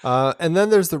 And then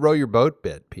there's the row your boat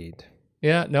bit, Pete.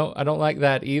 Yeah, no, I don't like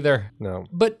that either. No.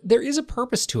 But there is a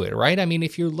purpose to it, right? I mean,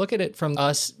 if you look at it from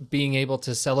us being able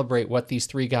to celebrate what these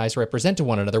 3 guys represent to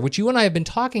one another, which you and I have been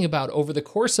talking about over the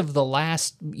course of the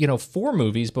last, 4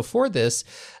 movies before this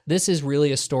is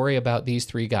really a story about these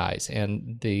 3 guys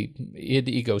and the id,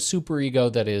 ego,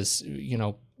 superego that is,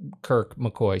 Kirk,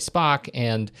 McCoy, Spock,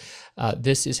 and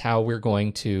this is how we're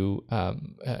going to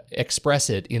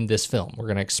express it in this film. We're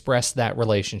going to express that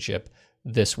relationship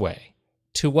this way.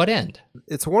 To what end?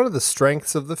 It's one of the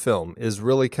strengths of the film is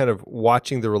really kind of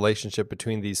watching the relationship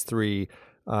between these 3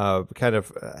 kind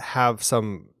of have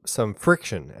some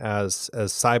friction as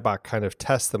Cybok kind of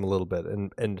tests them a little bit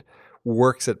and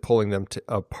works at pulling them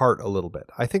apart a little bit.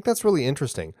 I think that's really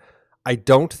interesting. I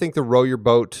don't think the row your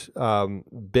boat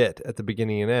bit at the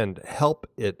beginning and end help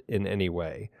it in any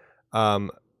way.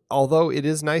 Although it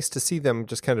is nice to see them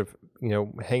just kind of,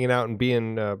 hanging out and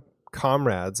being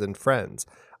comrades and friends.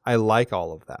 I like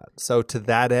all of that. So to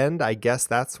that end, I guess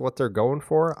that's what they're going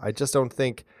for. I just don't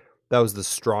think that was the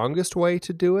strongest way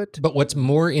to do it. But what's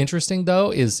more interesting,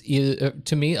 though, is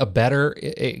to me, a better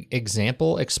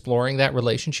example exploring that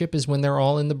relationship is when they're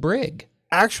all in the brig.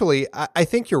 Actually, I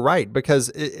think you're right, because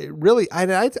it really,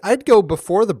 I'd go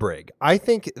before the brig. I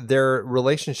think their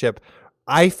relationship,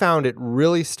 I found it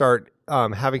really start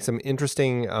having some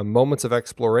interesting moments of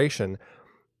exploration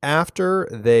after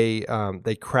they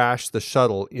crash the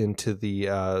shuttle into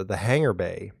the hangar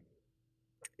bay.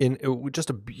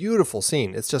 Just a beautiful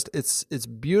scene. It's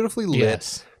beautifully lit.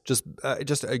 Yes.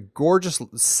 Just a gorgeous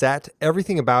set.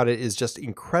 Everything about it is just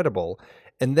incredible.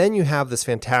 And then you have this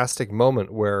fantastic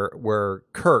moment where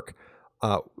Kirk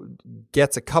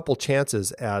gets a couple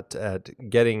chances at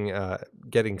getting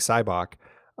Sybok,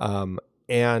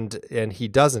 and he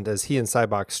doesn't. As he and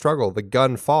Sybok struggle, the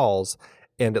gun falls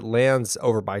and it lands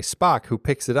over by Spock, who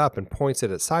picks it up and points it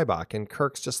at Sybok, and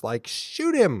Kirk's just like,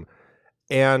 shoot him.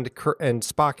 And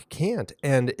Spock can't.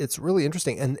 And it's really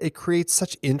interesting. And it creates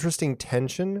such interesting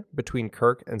tension between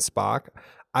Kirk and Spock.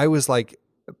 I was like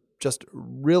just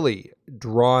really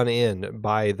drawn in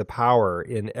by the power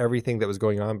in everything that was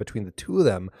going on between the two of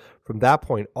them from that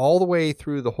point all the way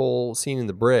through the whole scene in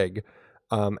the brig,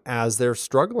 as they're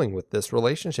struggling with this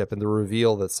relationship and the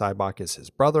reveal that Sybok is his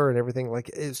brother and everything. Like,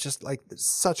 it's just like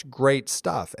such great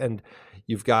stuff. And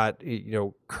you've got,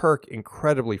 Kirk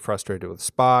incredibly frustrated with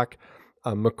Spock,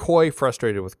 McCoy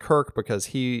frustrated with Kirk because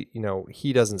he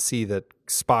doesn't see that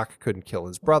Spock couldn't kill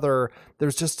his brother.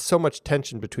 There's just so much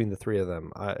tension between the three of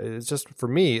them. It's just, for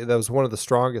me, that was one of the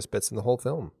strongest bits in the whole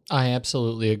film. I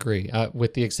absolutely agree.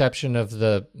 With the exception of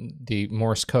the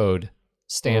Morse code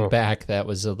stand back, that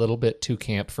was a little bit too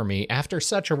camp for me. After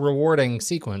such a rewarding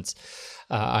sequence,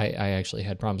 I actually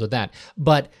had problems with that.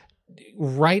 But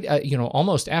right,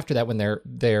 almost after that, when their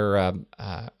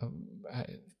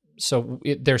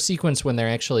sequence when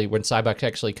Sybok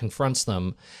actually confronts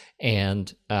them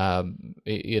and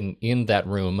in that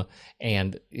room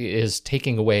and is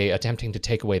attempting to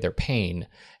take away their pain,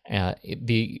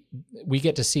 we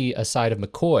get to see a side of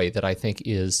McCoy that I think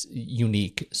is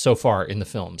unique so far in the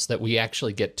films, that we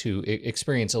actually get to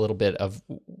experience a little bit of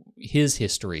his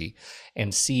history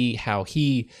and see how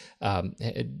he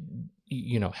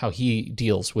how he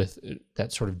deals with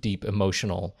that sort of deep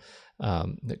emotional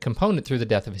the component through the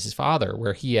death of his father,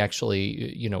 where he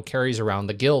actually, carries around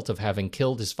the guilt of having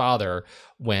killed his father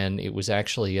when it was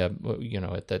actually at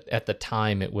the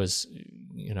time it was,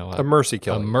 a mercy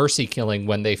killing. A mercy killing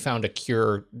when they found a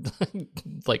cure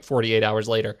like 48 hours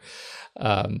later,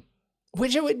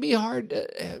 which it would be hard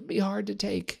to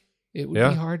take. It would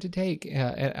be hard to take.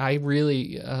 And I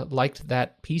really liked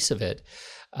that piece of it.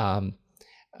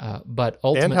 But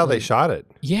ultimately, and how they shot it.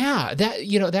 Yeah,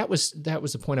 that was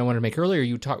the point I wanted to make earlier.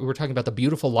 We were talking about the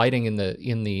beautiful lighting in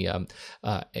the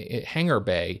hangar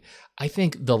bay. I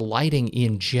think the lighting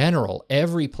in general,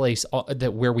 every place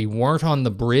where we weren't on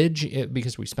the bridge,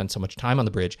 because we spent so much time on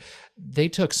the bridge, they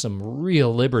took some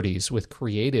real liberties with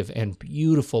creative and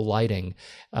beautiful lighting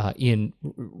in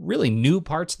really new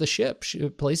parts of the ship,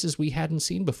 places we hadn't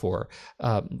seen before,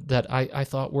 that I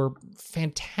thought were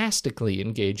fantastically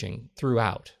engaging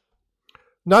throughout.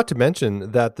 Not to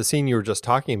mention that the scene you were just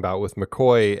talking about with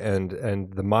McCoy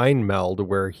and the mind meld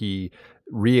where he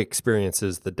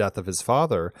re-experiences the death of his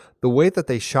father, the way that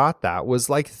they shot that was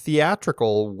like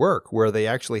theatrical work, where they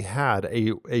actually had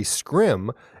a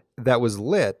scrim that was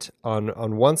lit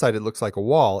on one side. It looks like a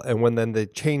wall, and when then they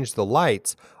changed the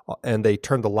lights and they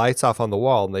turned the lights off on the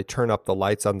wall and they turn up the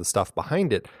lights on the stuff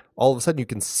behind it, all of a sudden you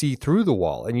can see through the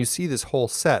wall and you see this whole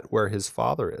set where his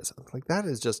father is. Like, that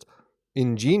is just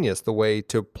ingenious, the way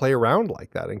to play around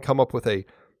like that and come up with a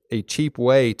cheap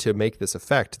way to make this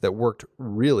effect that worked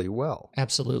really well.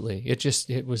 Absolutely.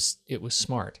 It was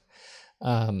smart.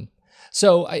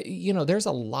 So there's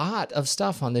a lot of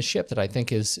stuff on this ship that I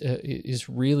think is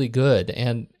really good.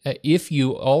 And if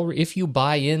you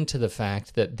buy into the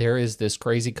fact that there is this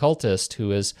crazy cultist who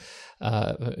has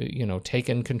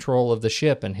taken control of the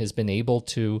ship and has been able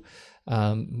to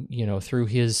through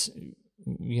his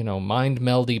mind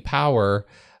meldy power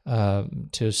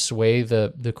to sway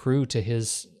the crew to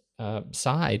his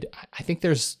side, I think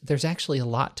there's actually a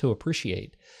lot to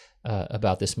appreciate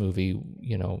about this movie,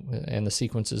 and the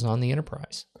sequences on the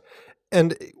Enterprise.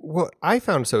 And what I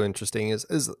found so interesting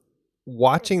is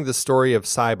watching the story of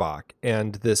Sybok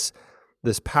and this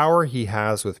power he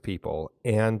has with people,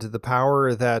 and the power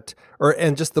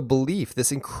and just the belief,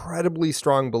 this incredibly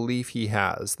strong belief he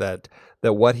has that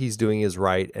what he's doing is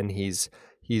right, and he's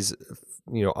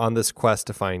on this quest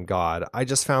to find God. I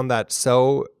just found that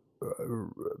so,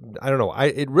 I don't know.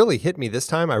 It really hit me this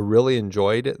time. I really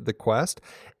enjoyed the quest.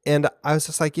 And I was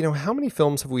just like, how many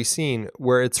films have we seen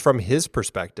where it's from his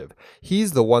perspective?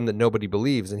 He's the one that nobody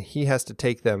believes, and he has to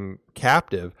take them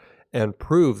captive and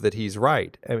prove that he's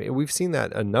right. I mean, we've seen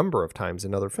that a number of times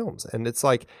in other films. And it's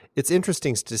like, it's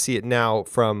interesting to see it now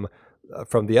from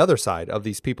the other side of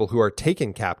these people who are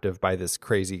taken captive by this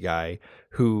crazy guy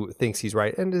who thinks he's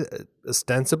right, and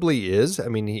ostensibly is. I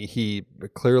mean, he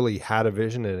clearly had a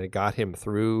vision, and it got him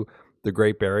through the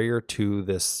Great Barrier to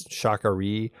this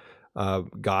Shakari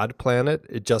God planet.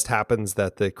 It just happens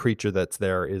that the creature that's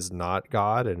there is not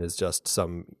God and is just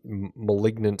some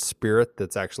malignant spirit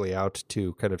that's actually out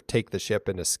to kind of take the ship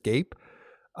and escape.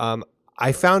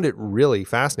 I found it really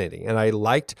fascinating, and I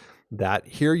liked that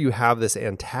here you have this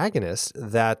antagonist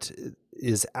that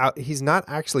is out. He's not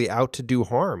actually out to do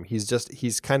harm.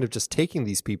 He's kind of just taking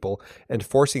these people and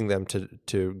forcing them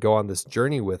to go on this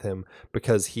journey with him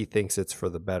because he thinks it's for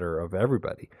the better of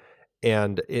everybody.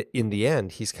 And in the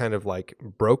end, he's kind of like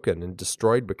broken and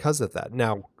destroyed because of that.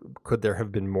 Now, could there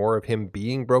have been more of him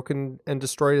being broken and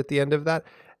destroyed at the end of that?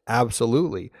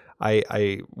 Absolutely.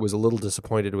 I was a little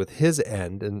disappointed with his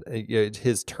end and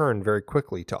his turn very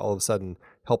quickly to all of a sudden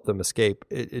help them escape.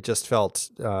 It just felt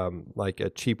like a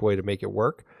cheap way to make it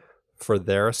work for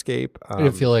their escape. Did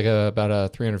it feel like about a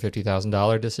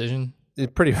 $350,000 decision?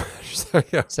 It pretty much. So,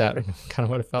 yeah. Is that kind of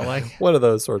what it felt like? One of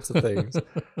those sorts of things.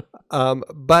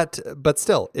 But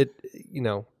still,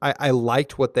 I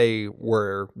liked what they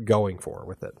were going for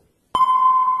with it.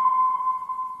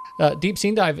 Deep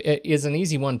Scene Dive is an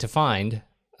easy one to find.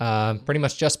 Pretty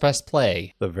much just press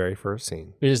play. The very first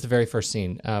scene. It is the very first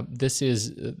scene. It's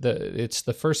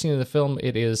the first scene of the film.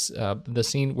 It is the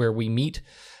scene where we meet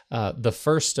the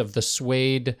first of the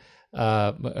Suede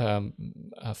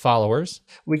followers.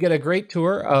 We get a great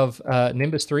tour of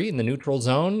Nimbus 3 in the neutral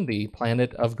zone, the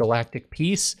planet of galactic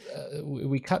peace.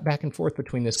 We cut back and forth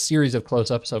between this series of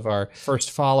close-ups of our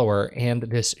first follower and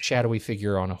this shadowy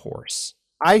figure on a horse.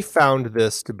 I found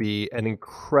this to be an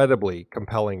incredibly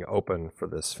compelling open for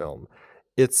this film.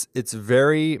 It's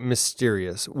very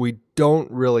mysterious. We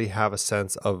don't really have a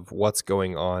sense of what's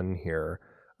going on here.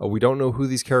 We don't know who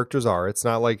these characters are. It's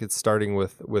not like it's starting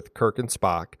with Kirk and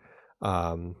Spock.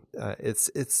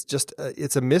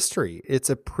 It's a mystery. It's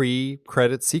a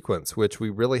pre-credit sequence, which we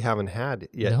really haven't had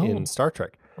yet in Star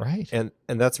Trek. Right. And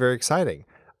that's very exciting.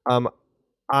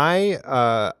 I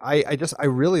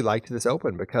really liked this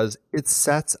open because it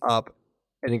sets up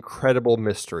an incredible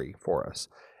mystery for us,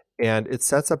 and it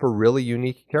sets up a really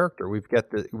unique character. We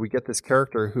get this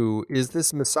character who is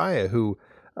this Messiah who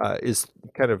is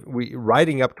kind of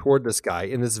riding up toward this guy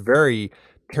in this very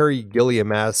Terry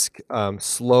Gilliam-esque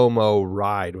slow-mo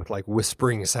ride with like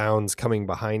whispering sounds coming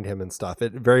behind him and stuff.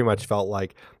 It very much felt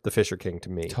like the Fisher King to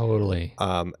me. Totally.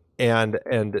 And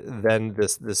then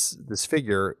this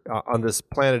figure on this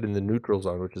planet in the neutral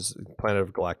zone, which is planet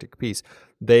of galactic peace,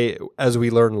 they, as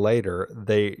we learn later,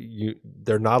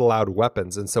 they're not allowed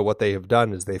weapons, and so what they have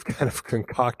done is they've kind of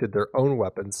concocted their own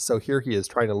weapons. So here he is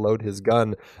trying to load his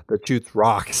gun that shoots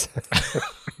rocks at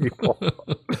people,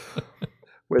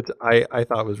 which I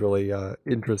thought was really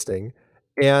interesting.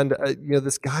 And,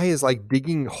 this guy is like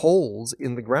digging holes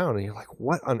in the ground. And you're like,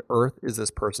 what on earth is this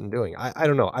person doing? I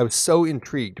don't know. I was so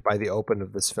intrigued by the open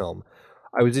of this film.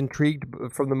 I was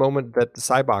intrigued from the moment that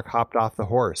Sybok hopped off the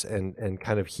horse and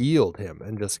kind of healed him.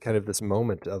 And just kind of this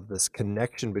moment of this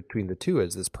connection between the two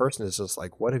as this person is just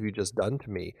like, what have you just done to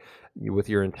me with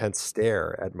your intense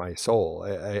stare at my soul?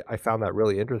 I found that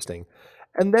really interesting.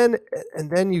 And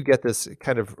then you get this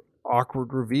kind of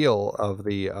awkward reveal of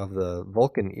the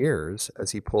Vulcan ears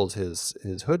as he pulls his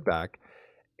hood back,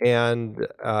 and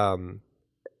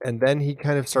then he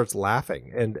kind of starts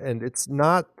laughing, and it's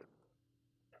not.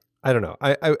 I don't know.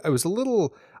 I was a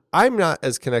little. I'm not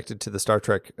as connected to the Star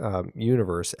Trek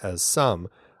universe as some,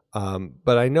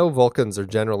 but I know Vulcans are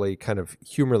generally kind of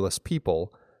humorless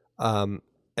people.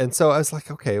 And so I was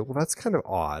like, okay, well, that's kind of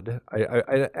odd.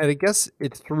 I guess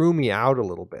it threw me out a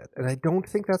little bit. And I don't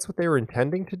think that's what they were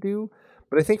intending to do.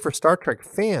 But I think for Star Trek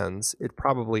fans, it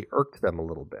probably irked them a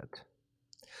little bit.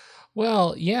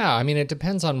 Well, yeah. I mean, it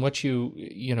depends on what you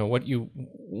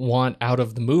want out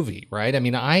of the movie, right? I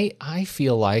mean, I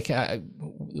feel like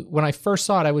when I first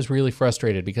saw it, I was really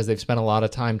frustrated because they've spent a lot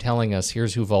of time telling us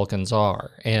here's who Vulcans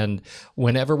are, and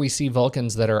whenever we see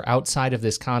Vulcans that are outside of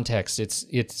this context,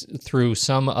 it's through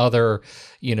some other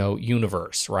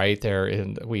universe, right?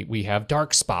 We have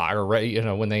Dark Spot, or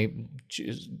when they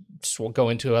go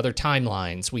into other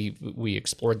timelines, we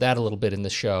explored that a little bit in the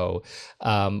show.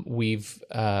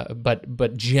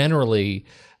 But generally,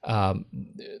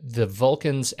 the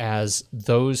Vulcans as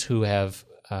those who have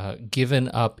given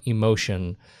up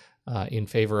emotion in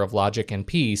favor of logic and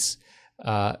peace,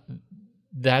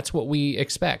 that's what we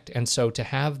expect. And so to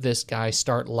have this guy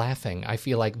start laughing, I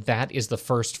feel like that is the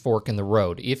first fork in the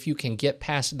road. If you can get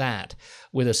past that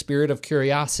with a spirit of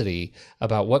curiosity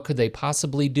about what could they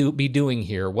possibly be doing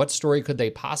here, what story could they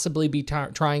possibly be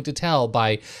trying to tell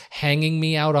by hanging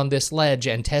me out on this ledge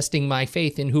and testing my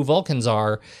faith in who Vulcans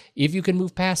are, if you can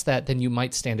move past that, then you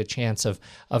might stand a chance of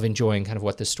enjoying kind of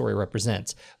what this story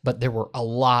represents. But there were a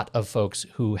lot of folks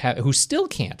who still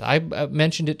can't. I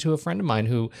mentioned it to a friend of mine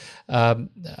who,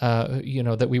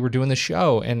 that we were doing the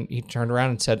show, and he turned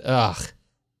around and said, "Ugh,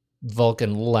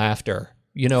 Vulcan laughter.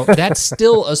 That's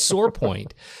still a sore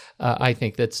point. I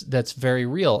think that's very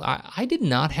real. I did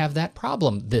not have that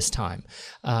problem this time.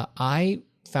 I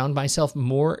found myself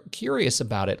more curious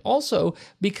about it. Also,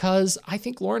 because I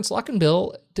think Lawrence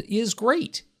Luckinbill is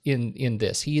great in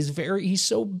this. He's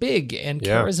so big and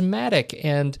charismatic,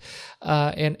 and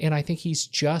I think he's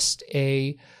just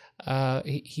he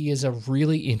is a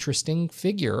really interesting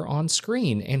figure on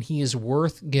screen, and he is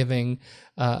worth giving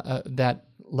that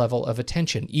level of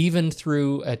attention, even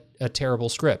through a terrible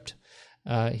script.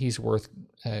 He's worth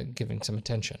giving some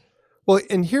attention. Well,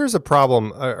 and here's a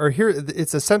problem,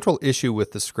 it's a central issue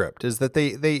with the script, is that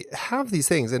they have these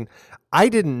things, and I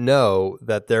didn't know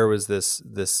that there was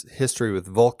this history with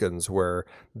Vulcans where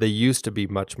they used to be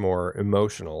much more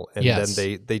emotional, and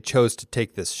then they chose to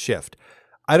take this shift.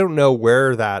 I don't know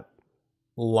where that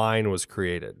line was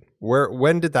created.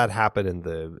 When did that happen in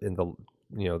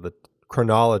the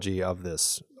chronology of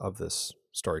this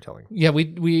storytelling? Yeah,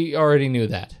 we already knew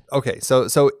that. Okay,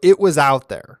 so it was out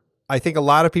there. I think a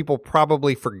lot of people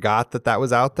probably forgot that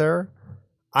was out there.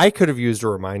 I could have used a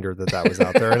reminder that was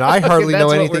out there, and I hardly know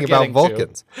anything about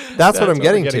Vulcans. That's what I'm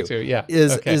getting to. Yeah,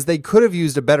 is they could have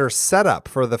used a better setup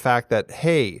for the fact that,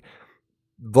 hey,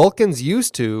 Vulcans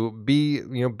used to be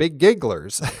big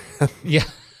gigglers. Yeah,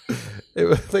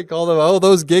 they call them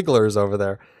those gigglers over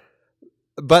there,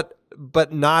 but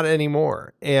not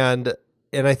anymore. And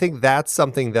I think that's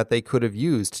something that they could have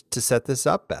used to set this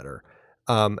up better.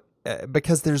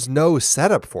 Because there's no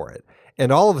setup for it.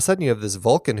 And all of a sudden you have this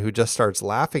Vulcan who just starts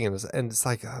laughing and it's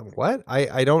like, what?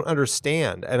 I don't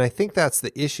understand. And I think that's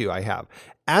the issue I have.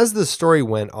 As the story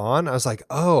went on, I was like,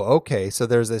 oh, okay. So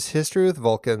there's this history with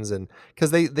Vulcans, and because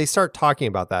they start talking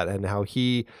about that and how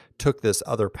he took this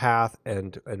other path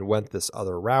and went this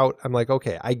other route. I'm like,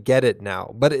 okay, I get it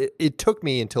now. But it took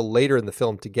me until later in the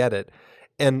film to get it.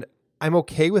 And I'm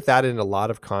okay with that in a lot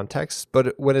of contexts,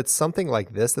 but when it's something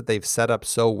like this that they've set up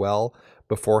so well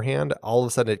beforehand, all of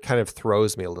a sudden it kind of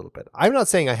throws me a little bit. I'm not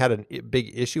saying I had a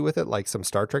big issue with it like some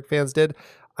Star Trek fans did.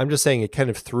 I'm just saying it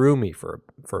kind of threw me for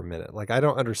a minute. Like, I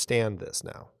don't understand this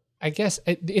now. I guess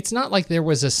it's not like there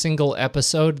was a single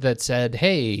episode that said,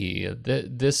 hey,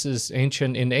 this is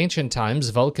ancient. In ancient times,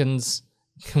 Vulcans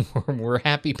were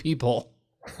happy people.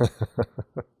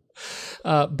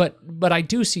 But I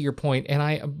do see your point, and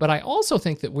I also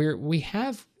think that we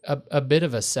have a bit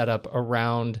of a setup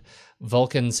around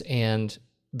Vulcans and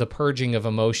the purging of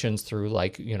emotions through,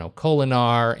 like,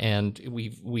 Kolinar, and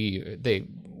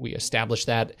we established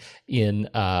that in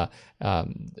I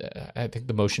think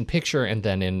the motion picture, and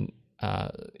then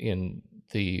in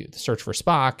the Search for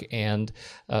Spock, and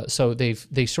so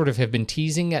they sort of have been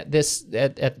teasing at this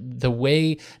at the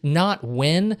way, not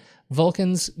when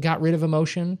Vulcans got rid of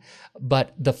emotion,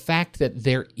 but the fact that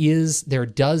there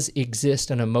does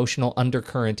exist an emotional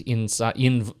undercurrent in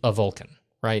a Vulcan,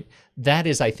 right? That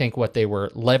is, I think, what they were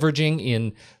leveraging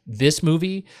in this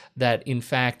movie, that in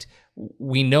fact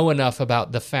we know enough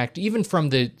about the fact, even from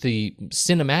the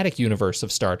cinematic universe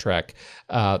of Star Trek,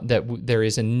 that there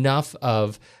is enough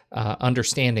of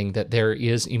understanding that there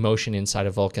is emotion inside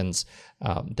of Vulcans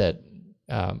that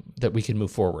we can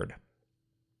move forward,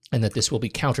 and that this will be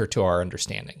counter to our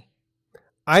understanding.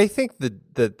 I think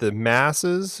that the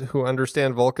masses who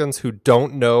understand Vulcans, who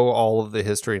don't know all of the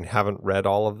history and haven't read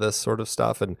all of this sort of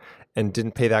stuff and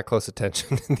didn't pay that close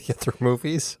attention in the other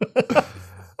movies.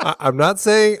 I'm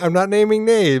not naming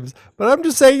names, but I'm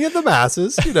just saying the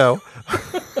masses,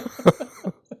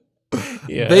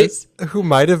 Yes. who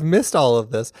might have missed all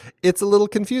of this. It's a little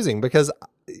confusing because,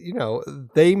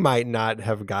 they might not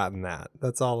have gotten that.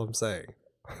 That's all I'm saying.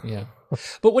 Yeah.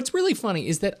 But what's really funny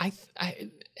is that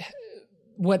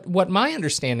what my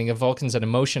understanding of Vulcans and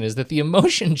emotion is that the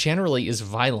emotion generally is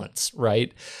violence,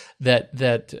 right? And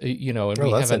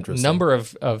we have a number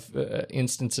of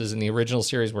instances in the original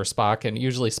series where Spock, and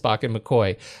usually Spock and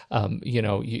McCoy,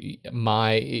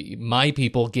 my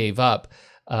people gave up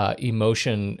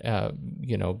emotion,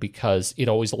 because it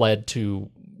always led to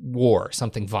war,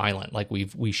 something violent. Like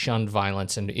we shunned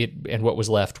violence, and what was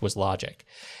left was logic,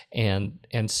 and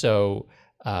so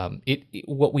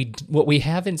what we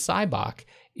have in Sybok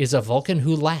is a Vulcan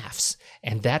who laughs,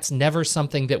 and that's never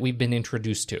something that we've been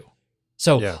introduced to.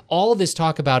 So all this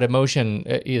talk about emotion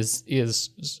is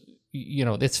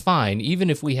it's fine, even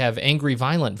if we have angry,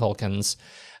 violent Vulcans.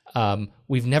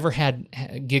 We've never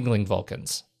had giggling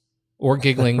Vulcans or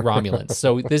giggling Romulans.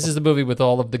 So this is the movie with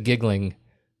all of the giggling.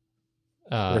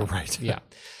 Right. Yeah.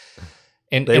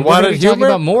 And they and wanted humor.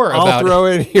 About more I'll about throw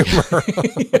in humor.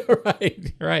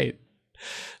 Right.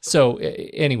 So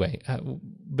anyway,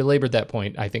 belabored that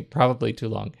point, I think, probably too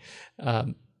long.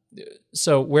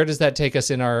 So where does that take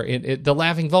us in the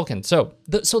Laughing Vulcan? So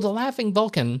the Laughing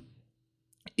Vulcan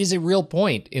is a real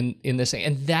point in this,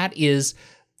 and that is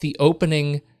the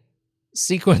opening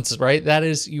sequence, right? That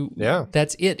is you. Yeah.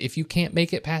 That's it. If you can't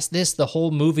make it past this, the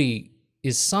whole movie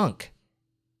is sunk.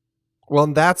 Well,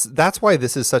 and that's why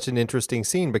this is such an interesting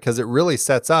scene, because it really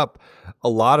sets up a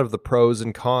lot of the pros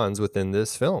and cons within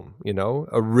this film. You know,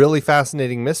 a really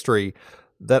fascinating mystery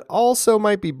that also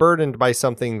might be burdened by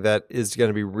something that is going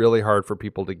to be really hard for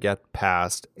people to get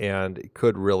past, and it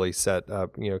could really set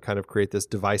up, you know, kind of create this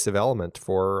divisive element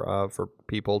for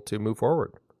people to move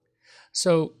forward.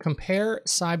 So compare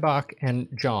Sybok and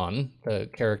John, the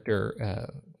character,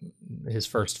 his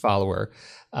first follower,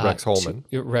 Rex Holman.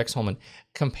 Rex Holman.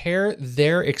 Compare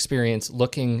their experience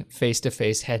looking face to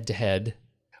face, head to head,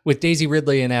 with Daisy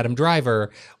Ridley and Adam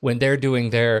Driver when they're doing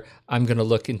their "I'm going to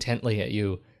look intently at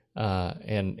you,"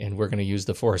 and we're going to use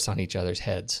the Force on each other's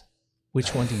heads.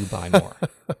 Which one do you buy more?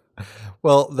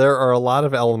 Well, there are a lot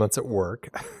of elements at work,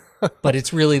 but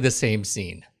it's really the same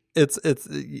scene. It's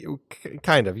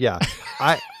kind of, yeah.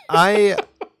 I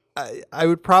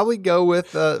would probably go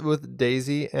with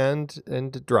Daisy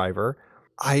and Driver.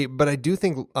 But I do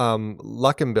think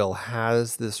Luckenbill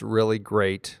has this really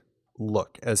great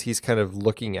look as he's kind of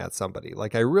looking at somebody.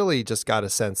 Like, I really just got a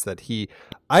sense that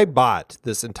I bought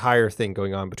this entire thing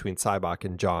going on between Sybok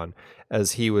and John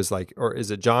as he was like, or is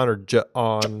it John or John?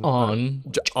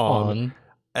 On.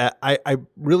 I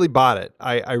really bought it.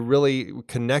 I really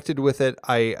connected with it.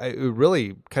 It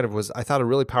really kind of was, I thought, a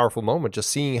really powerful moment, just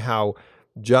seeing how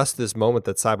just this moment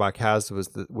that Sybok has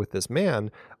with this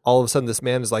man, all of a sudden this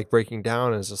man is like breaking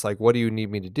down and is just like, what do you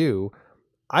need me to do?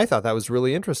 I thought that was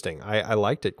really interesting. I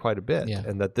liked it quite a bit. Yeah.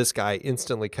 And that this guy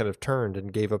instantly kind of turned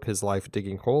and gave up his life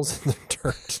digging holes in the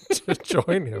dirt to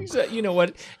join him. You know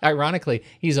what? Ironically,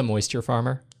 he's a moisture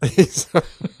farmer.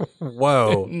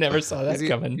 Whoa. Never saw that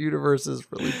coming. Universes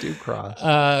really do cross.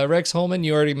 Rex Holman,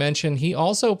 you already mentioned. He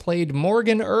also played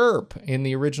Morgan Earp in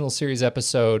the original series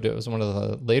episode. It was one of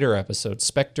the later episodes,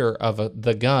 Spectre of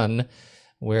the Gun,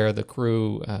 where the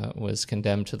crew was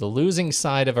condemned to the losing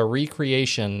side of a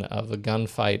recreation of the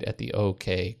gunfight at the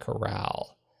OK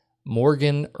Corral.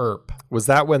 Morgan Earp. Was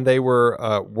that when they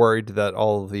were worried that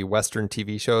all the Western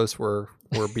TV shows were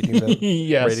beating them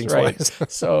yes, ratings-wise?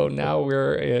 Right. So now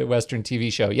we're a Western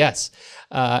TV show. Yes.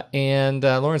 And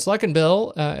Lawrence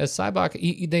Luckenbill as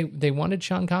Sybok, they wanted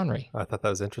Sean Connery. I thought that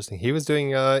was interesting. He was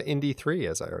doing Indy 3,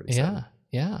 as I already said.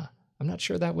 Yeah. I'm not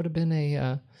sure that would have been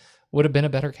a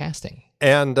better casting.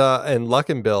 And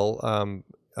Luckenbill,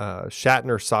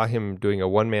 Shatner saw him doing a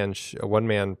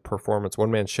one-man performance,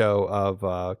 one-man show of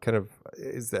kind of,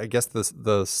 I guess,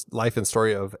 the life and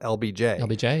story of LBJ.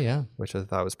 LBJ, yeah. Which I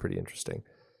thought was pretty interesting.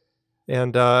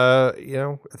 And,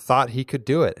 thought he could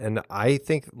do it. And I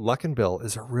think Luckenbill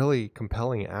is a really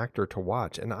compelling actor to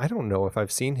watch. And I don't know if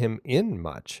I've seen him in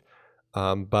much,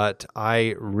 but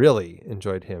I really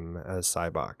enjoyed him as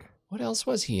Sybok. What else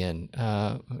was he in?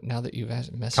 Now that you've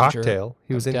asked Messenger. Cocktail.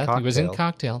 He was in Cocktail. He was in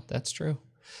Cocktail. That's true.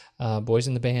 Boys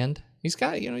in the Band. He's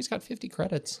got 50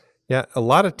 credits. Yeah, a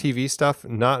lot of TV stuff,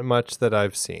 not much that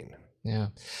I've seen. Yeah.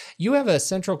 You have a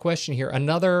central question here,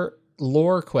 another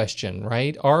lore question,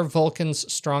 right? Are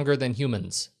Vulcans stronger than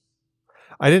humans?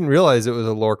 I didn't realize it was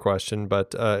a lore question,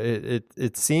 but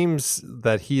it seems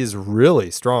that he is really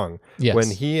strong. Yes.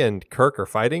 When he and Kirk are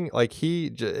fighting, like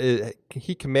he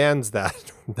commands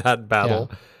that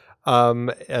battle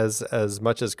as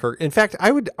much as Kirk. In fact,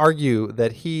 I would argue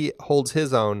that he holds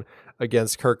his own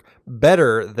against Kirk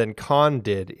better than Khan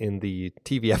did in the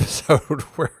TV episode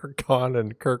where Khan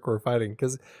and Kirk were fighting,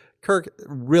 because Kirk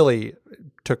really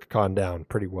took Khan down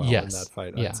pretty well in that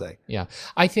fight, I'd say. Yeah.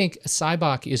 I think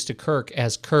Sybok is to Kirk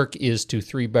as Kirk is to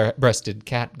three-breasted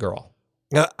cat girl.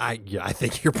 I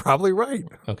think you're probably right.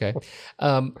 Okay.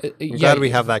 I'm glad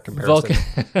we have that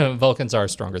comparison. Vulcans are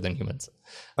stronger than humans.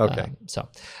 Okay. So,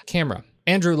 camera.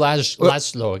 Andrew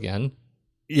Laszlo again.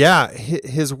 Yeah,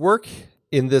 his work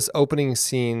in this opening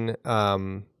scene,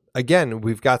 again,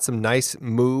 we've got some nice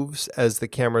moves as the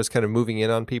camera is kind of moving in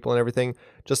on people and everything.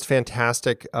 Just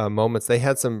fantastic moments. They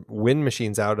had some wind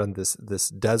machines out on this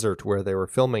desert where they were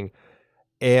filming,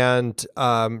 and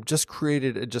just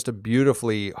created just a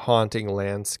beautifully haunting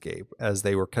landscape as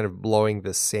they were kind of blowing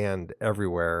this sand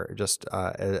everywhere, just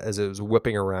as it was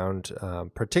whipping around,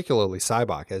 particularly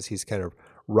Sybok as he's kind of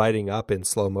riding up in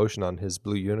slow motion on his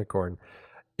blue unicorn.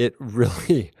 It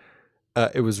really...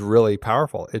 it was really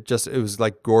powerful. It was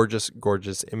like gorgeous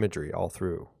imagery all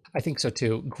through. I think so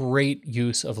too. Great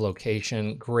use of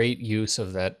location, great use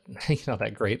of that,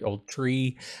 that great old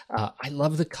tree. I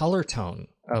love the color tone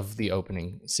of the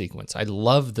opening sequence. I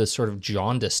love the sort of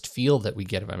jaundiced feel that we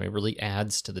get of it. I mean, it really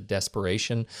adds to the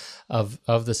desperation of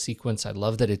the sequence. I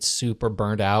love that it's super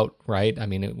burnt out, right? I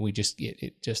mean, it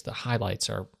just the highlights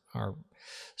are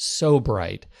so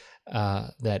bright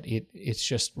that it's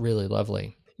just really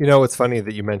lovely. What's funny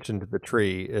that you mentioned the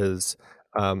tree is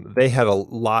they had a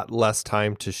lot less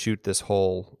time to shoot this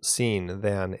whole scene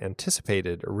than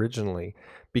anticipated originally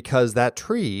because that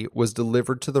tree was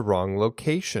delivered to the wrong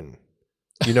location.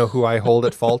 You know who I hold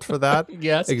at fault for that?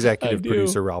 Yes, executive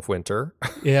producer Ralph Winter.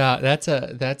 Yeah,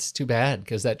 that's too bad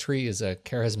because that tree is a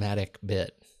charismatic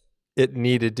bit. It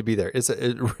needed to be there. It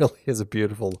really is a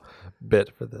beautiful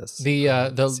bit for this.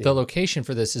 The location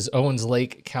for this is Owens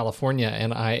Lake, California,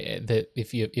 and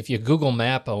if you Google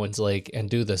Map Owens Lake and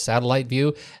do the satellite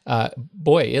view,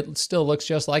 boy, it still looks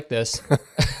just like this.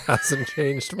 Hasn't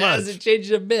changed much. Hasn't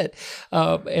changed a bit.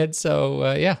 And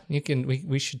so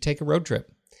we should take a road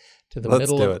trip to the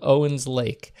middle of Owens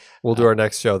Lake. We'll do our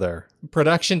next show there.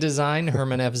 Production design,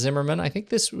 Herman F. Zimmerman. I think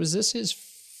this is his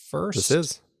first.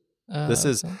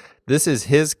 This is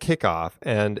his kickoff,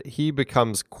 and he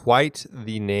becomes quite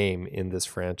the name in this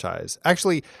franchise.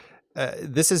 Actually,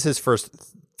 this is his first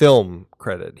film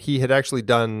credit. He had actually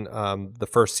done the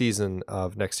first season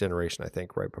of Next Generation, I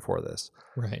think, right before this.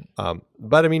 Right.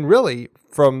 But I mean, really,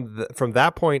 from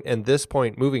that point and this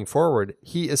point moving forward,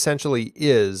 he essentially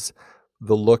is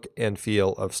the look and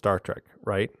feel of Star Trek,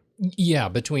 right? Yeah,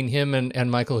 between him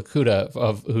and Michael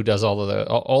Okuda, who does all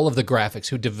of the graphics,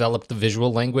 who developed the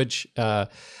visual language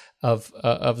of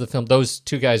the film, those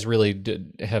two guys really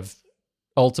have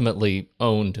ultimately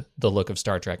owned the look of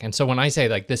Star Trek. And so when I say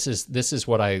like this is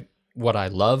what I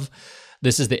love,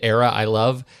 this is the era I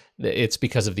love, it's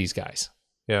because of these guys.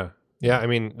 Yeah. I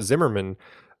mean, Zimmerman.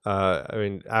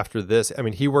 After this,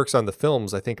 he works on the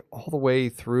films, I think, all the way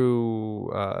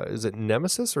through, is it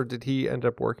Nemesis, or did he end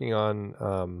up working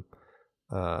on,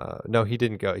 no, he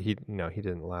didn't go, he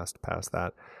didn't last past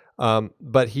that.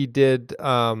 But he did,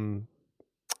 what's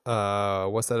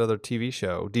that other TV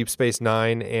show? Deep Space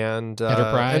Nine and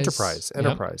Enterprise.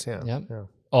 Yep.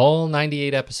 All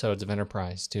 98 episodes of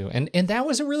Enterprise too. And that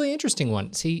was a really interesting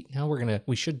one. See, now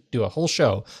we should do a whole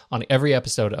show on every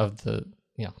episode of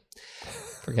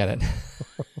forget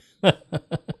it.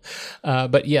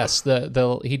 But yes,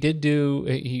 he did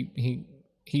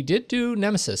do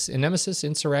Nemesis,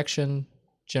 Insurrection,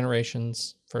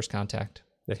 Generations, First Contact.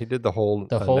 Yeah, he did the whole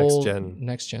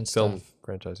next gen film stuff.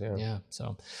 franchise. Yeah.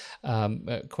 So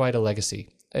quite a legacy.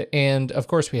 And of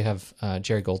course, we have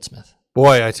Jerry Goldsmith.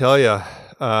 Boy, I tell you,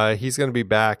 he's going to be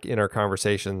back in our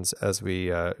conversations as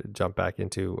we jump back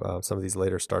into some of these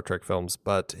later Star Trek films.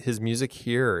 But his music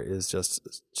here is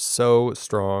just so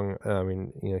strong. I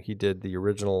mean, he did the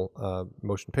original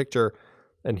motion picture,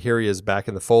 and here he is back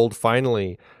in the fold,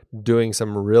 finally doing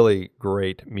some really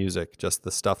great music. Just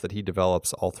the stuff that he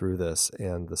develops all through this,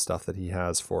 and the stuff that he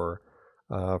has for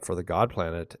the God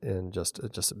Planet, and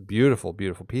just beautiful,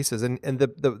 beautiful pieces. And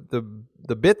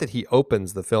the bit that he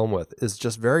opens the film with is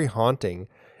just very haunting.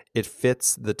 It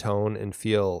fits the tone and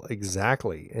feel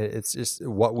exactly. It's just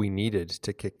what we needed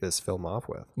to kick this film off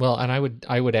with. Well, and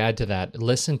I would add to that,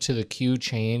 listen to the cue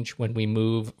change when we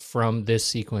move from this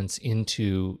sequence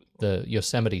into the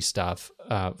Yosemite stuff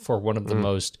for one of the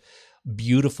most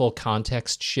beautiful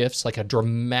context shifts, like a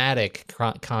dramatic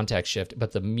context shift,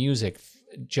 but the music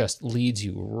just leads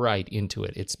you right into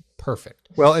it. It's perfect.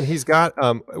 Well, and he's got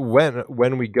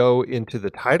when we go into the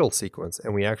title sequence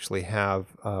and we actually have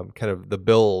kind of the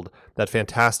build, that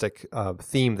fantastic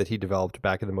theme that he developed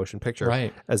back in the motion picture,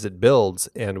 right, as it builds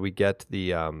and we get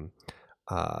the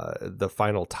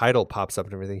final title pops up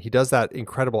and everything. He does that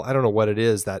incredible, I don't know what it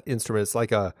is, that instrument. It's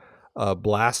like a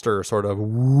blaster sort of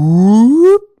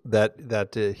whoop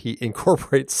that he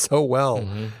incorporates so well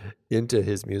into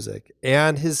his music.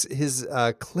 And his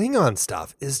Klingon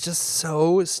stuff is just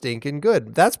so stinking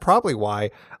good. That's probably why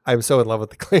I'm so in love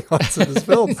with the Klingons in this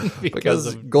film,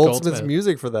 because Goldsmith's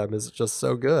music for them is just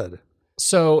so good.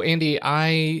 So, Andy,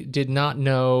 I did not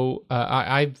know.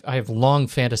 I've long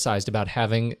fantasized about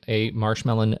having a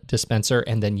marshmallow dispenser,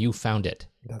 and then you found it.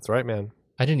 That's right, man.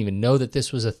 I didn't even know that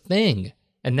this was a thing.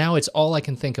 And now it's all I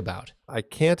can think about. I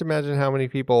can't imagine how many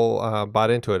people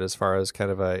bought into it as far as kind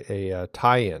of a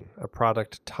tie-in, a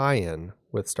product tie-in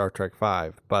with Star Trek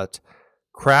V. But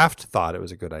Kraft thought it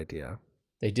was a good idea.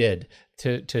 They did,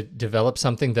 to develop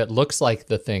something that looks like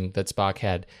the thing that Spock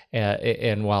had.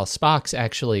 And while Spock's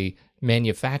actually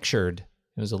manufactured,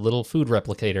 it was a little food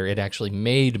replicator, it actually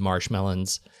made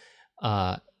marshmallows.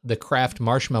 The Kraft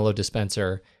marshmallow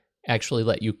dispenser actually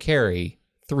let you carry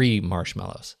 3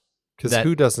 marshmallows. Because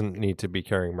who doesn't need to be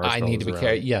carrying marshmallows? I need to be around?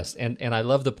 carrying, yes. And I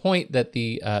love the point that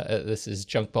this is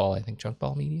Junkball, I think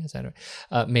Junkball Media, is that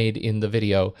right? Made in the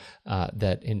video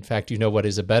that, in fact, what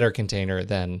is a better container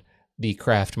than the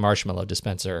Kraft marshmallow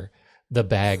dispenser, the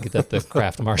bag that the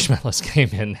Kraft marshmallows came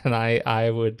in. And I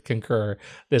would concur,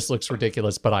 this looks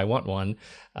ridiculous, but I want one.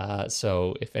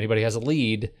 So if anybody has a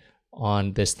lead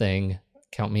on this thing,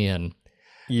 count me in.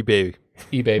 eBay,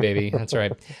 baby. That's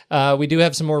right. We do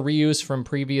have some more reuse from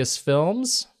previous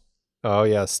films. Oh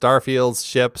yeah, Starfield's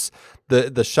ships.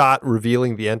 The shot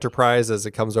revealing the Enterprise as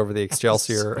it comes over the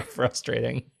Excelsior. So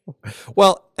frustrating.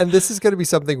 Well, and this is going to be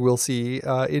something we'll see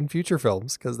in future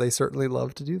films because they certainly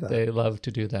love to do that. They love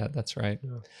to do that. That's right.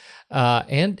 Yeah.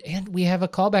 And we have a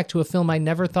callback to a film I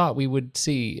never thought we would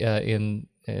see in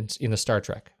a Star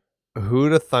Trek.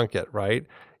 Who'da thunk it, right?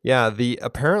 Yeah.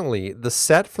 Apparently the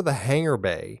set for the hangar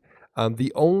bay.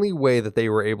 The only way that they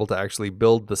were able to actually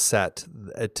build the set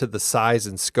to the size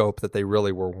and scope that they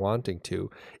really were wanting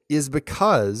to is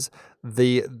because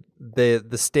the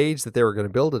stage that they were going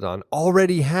to build it on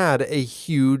already had a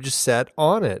huge set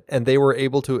on it, and they were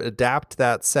able to adapt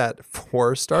that set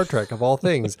for Star Trek of all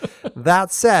things.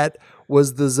 That set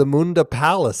was the Zamunda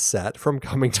Palace set from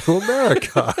Coming to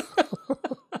America.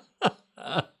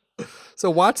 So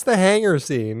watch the hangar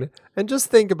scene and just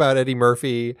think about Eddie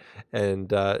Murphy and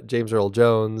James Earl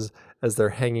Jones as they're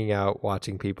hanging out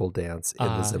watching people dance in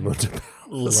the Zamunda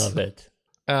Palace. Love it.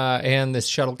 And this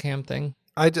shuttle cam thing.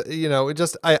 I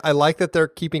like that they're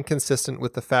keeping consistent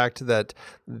with the fact that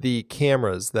the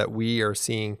cameras that we are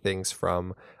seeing things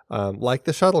from, like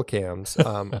the shuttle cams,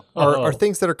 are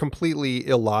things that are completely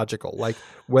illogical. Like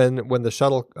when the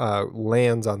shuttle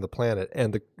lands on the planet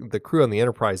and the crew on the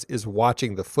Enterprise is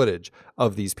watching the footage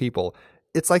of these people,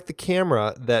 it's like the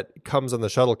camera that comes on the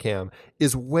shuttle cam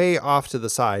is way off to the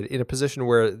side in a position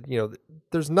where,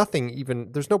 there's no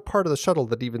part of the shuttle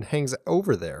that even hangs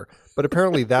over there. But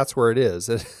apparently that's where it is.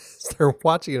 And they're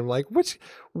watching it. I'm like,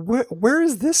 where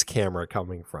is this camera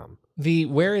coming from? The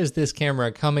where is this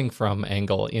camera coming from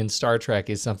angle in Star Trek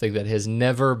is something that has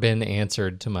never been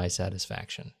answered to my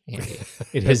satisfaction, Andy.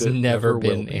 It has never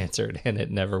been answered, and it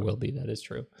never will be. That is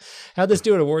true. How'd this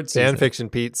do at awards season? Fan fiction,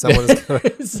 Pete.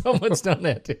 Someone's done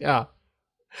it. Yeah.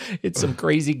 It's some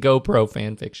crazy GoPro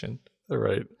fan fiction. All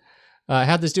right.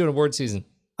 How'd this do in award season?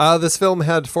 This film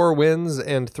had 4 wins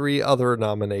and 3 other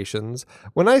nominations.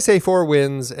 When I say 4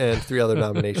 wins and 3 other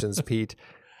nominations, Pete,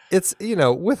 it's,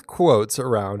 with quotes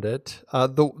around it.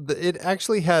 It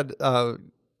actually had,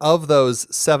 of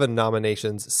those 7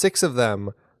 nominations, 6 of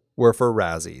them were for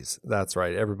Razzies. That's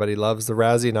right. Everybody loves the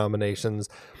Razzie nominations.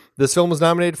 This film was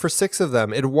nominated for 6 of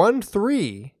them. It won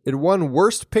 3. It won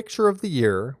Worst Picture of the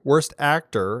Year, Worst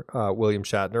Actor, William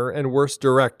Shatner, and Worst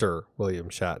Director, William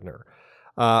Shatner.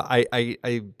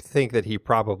 I think that he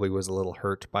probably was a little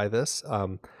hurt by this.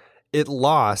 It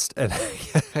lost, and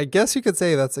I guess you could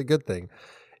say that's a good thing.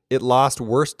 It lost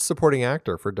Worst Supporting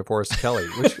Actor for DeForest Kelley,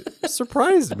 which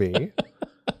surprised me.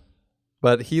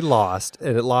 But he lost,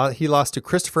 and he lost to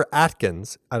Christopher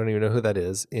Atkins. I don't even know who that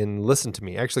is. In Listen to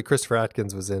Me, actually, Christopher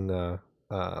Atkins was in what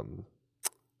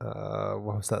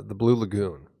was that? The Blue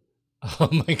Lagoon. Oh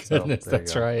my goodness,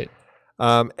 that's right.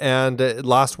 And it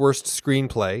lost Worst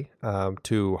Screenplay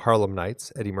to Harlem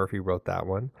Nights. Eddie Murphy wrote that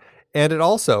one. And it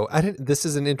also, this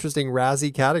is an interesting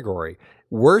Razzie category.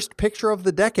 Worst Picture of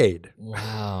the Decade.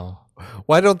 Wow.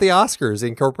 Why don't the Oscars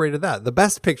incorporated that? The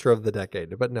Best Picture of the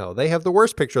Decade. But no, they have the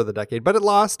Worst Picture of the Decade. But it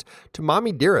lost to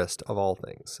Mommy Dearest, of all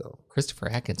things. So Christopher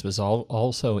Atkins was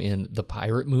also in The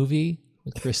Pirate Movie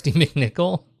with Christy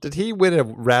McNichol. Did he win a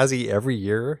Razzie every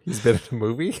year he's been in a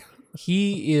movie?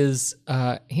 He is,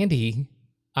 Andy,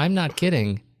 I'm not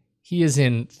kidding. He is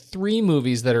in 3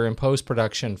 movies that are in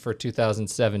post-production for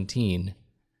 2017.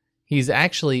 He's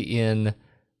actually in,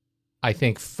 I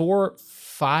think, 4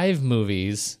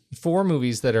 movies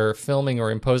that are filming or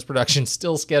in post-production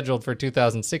still scheduled for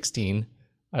 2016.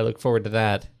 I look forward to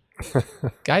that.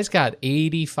 Guy's got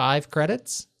 85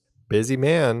 credits. Busy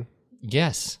man.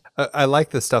 Yes. I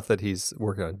like the stuff that he's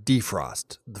working on.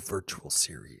 Defrost, the virtual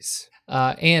series.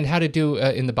 And how to do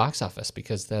in the box office,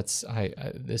 because that's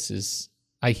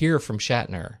I hear from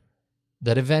Shatner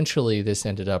that eventually this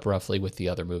ended up roughly with the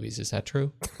other movies. Is that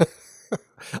true?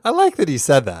 I like that he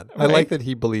said that. Right? I like that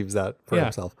he believes that for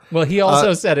himself. Well, he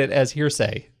also said it as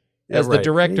hearsay. As the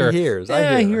director. He hears.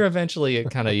 I hear eventually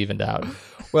it kind of evened out.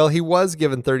 Well, he was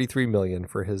given $33 million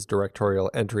for his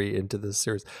directorial entry into this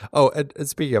series. Oh, and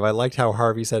speaking of, I liked how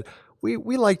Harvey said, we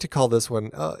like to call this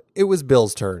one, it was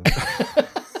Bill's turn.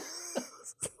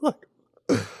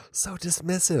 So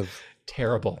dismissive.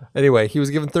 Terrible. Anyway, he was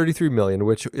given $33 million,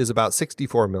 which is about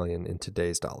 $64 million in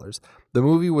today's dollars. The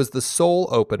movie was the sole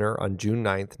opener on June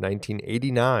 9th,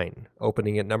 1989,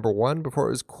 opening at number 1 before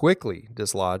it was quickly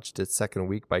dislodged its second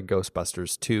week by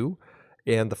Ghostbusters 2,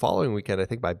 and the following weekend, I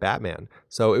think, by Batman.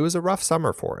 So it was a rough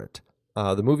summer for it.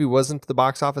 The movie wasn't the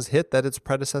box office hit that its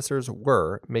predecessors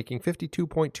were, making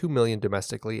 $52.2 million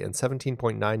domestically and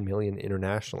 $17.9 million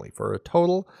internationally, for a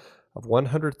total of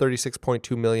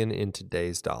 $136.2 million in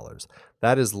today's dollars.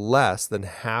 That is less than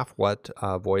half what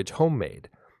Voyage Home made.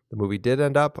 The movie did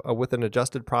end up with an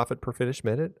adjusted profit per finished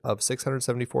minute of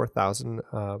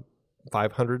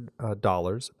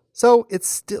 $674,500. So it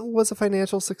still was a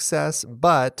financial success,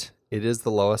 but it is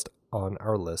the lowest on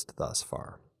our list thus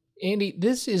far. Andy,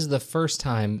 this is the first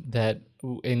time that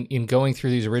in going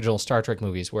through these original Star Trek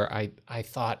movies where I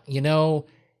thought,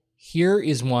 here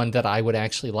is one that I would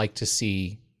actually like to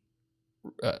see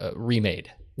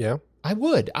remade. Yeah, I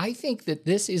would. I think that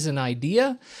this is an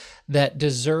idea that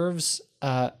deserves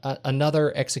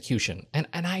another execution, and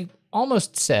I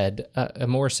almost said a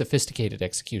more sophisticated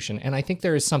execution. And I think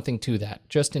there is something to that,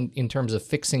 just in terms of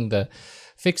fixing the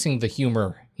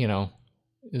humor.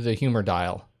 The humor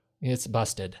dial. It's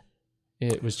busted.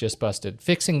 It was just busted.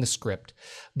 Fixing the script,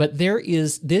 but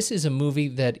this is a movie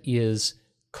that is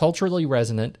culturally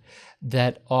resonant,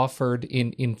 that offered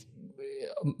in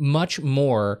much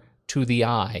more to the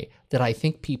eye that I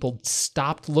think people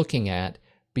stopped looking at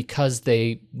because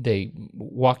they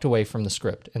walked away from the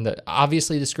script. And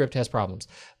obviously the script has problems,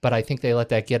 but I think they let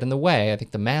that get in the way. I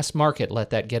think the mass market let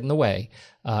that get in the way.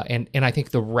 And I think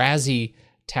the Razzie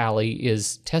tally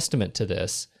is testament to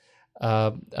this,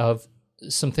 of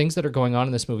some things that are going on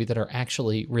in this movie that are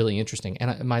actually really interesting.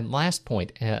 And my last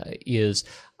point is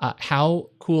how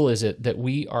cool is it that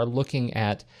we are looking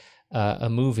at a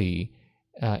movie,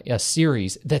 a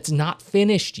series that's not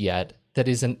finished yet, that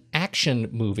is an action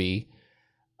movie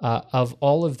of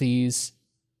all of these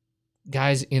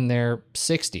guys in their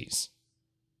 60s.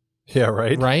 Yeah,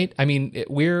 right. Right? I mean,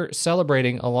 we're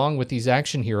celebrating along with these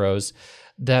action heroes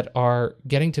that are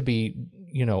getting to be,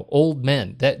 old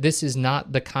men. That this is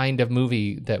not the kind of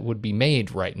movie that would be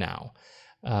made right now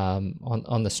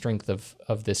on the strength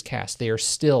of this cast. They are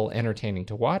still entertaining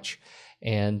to watch.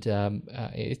 And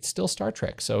it's still Star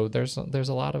Trek, so there's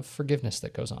a lot of forgiveness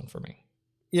that goes on for me.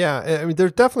 Yeah, I mean, there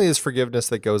definitely is forgiveness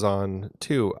that goes on,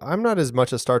 too. I'm not as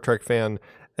much a Star Trek fan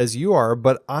as you are,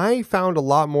 but I found a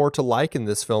lot more to like in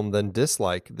this film than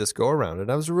dislike this go-around, and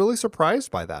I was really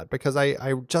surprised by that, because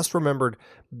I just remembered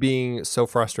being so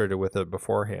frustrated with it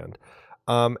beforehand.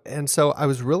 And so I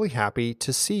was really happy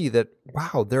to see that,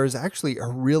 wow, there is actually a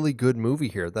really good movie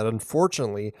here that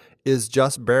unfortunately is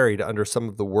just buried under some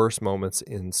of the worst moments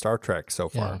in Star Trek so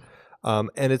far. Yeah.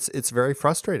 And it's very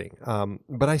frustrating.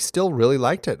 But I still really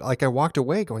liked it. Like, I walked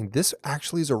away going, this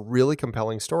actually is a really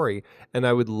compelling story, and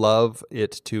I would love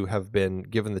it to have been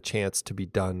given the chance to be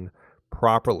done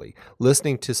properly.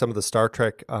 Listening to some of the Star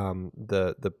Trek,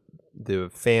 the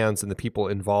fans and the people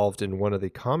involved in one of the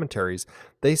commentaries,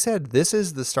 they said this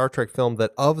is the Star Trek film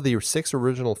that, of the 6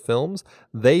 original films,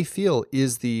 they feel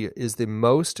is the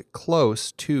most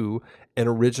close to an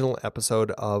original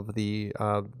episode of the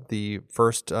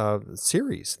first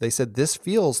series. They said this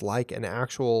feels like an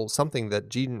actual something that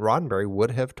Gene Roddenberry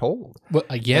would have told. Well,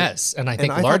 yes, and I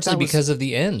think largely because of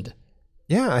the end.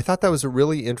 Yeah, I thought that was a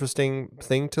really interesting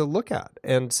thing to look at.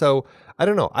 And so, I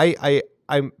don't know,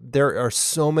 there are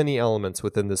so many elements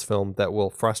within this film that will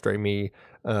frustrate me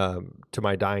to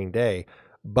my dying day,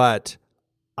 but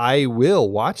I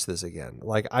will watch this again.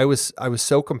 Like, I was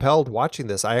so compelled watching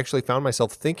this. I actually found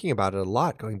myself thinking about it a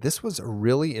lot, going, this was a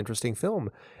really interesting film.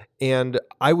 And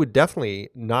I would definitely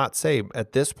not say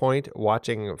at this point,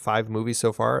 watching 5 movies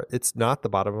so far, it's not the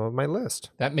bottom of my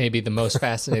list. That may be the most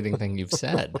fascinating thing you've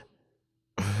said.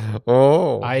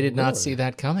 Oh, I did not see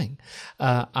that coming.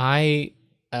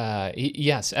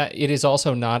 Yes, it is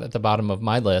also not at the bottom of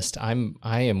my list. I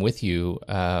am with you.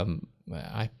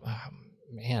 I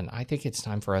think it's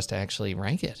time for us to actually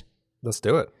rank it. Let's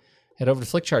do it. Head over to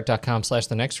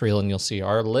flickchart.com/thenextreel and you'll see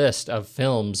our list of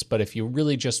films. But if you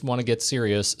really just want to get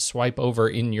serious, swipe over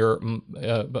in your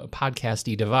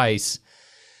podcasty device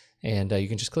and you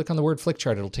can just click on the word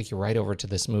Flickchart. It'll take you right over to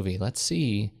this movie. Let's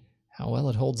see how well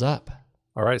it holds up.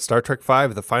 All right, Star Trek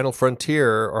V, The Final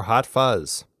Frontier, or Hot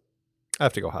Fuzz? I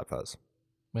have to go Hot Fuzz.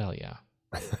 Well, yeah.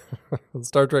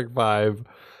 Star Trek V,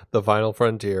 The Final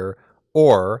Frontier,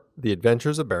 or The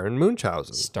Adventures of Baron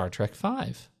Munchausen. Star Trek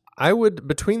V. I would,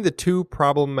 between the two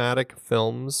problematic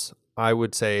films, I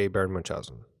would say Baron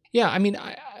Munchausen. Yeah, I mean,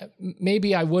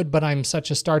 maybe I would, but I'm such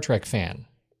a Star Trek fan.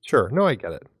 Sure, no, I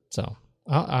get it. So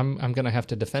I'm going to have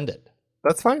to defend it.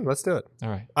 That's fine. Let's do it. All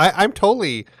right. I'm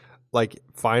totally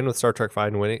fine with Star Trek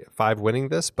 5 winning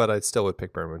this, but I still would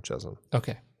pick Paramount Chosen.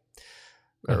 Okay.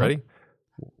 All right, ready?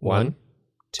 1,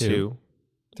 2,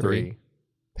 3.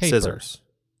 Paper. Scissors.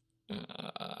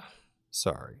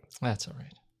 Sorry. That's all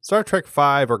right. Star Trek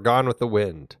 5 or Gone with the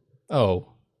Wind? Oh,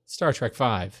 Star Trek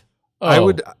 5. Oh, I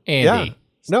would, Andy. Yeah.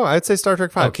 No, I'd say Star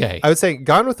Trek 5. Okay. I would say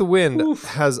Gone with the Wind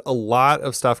has a lot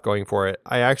of stuff going for it.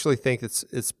 I actually think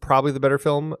it's probably the better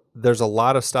film. There's a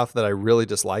lot of stuff that I really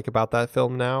dislike about that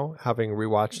film now, having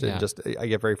rewatched it. And I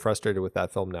get very frustrated with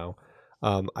that film now.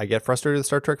 I get frustrated with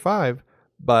Star Trek 5,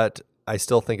 but I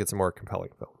still think it's a more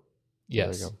compelling film.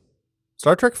 Yes. There you go.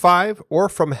 Star Trek 5 or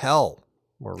From Hell,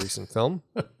 more recent film.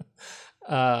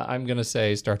 I'm going to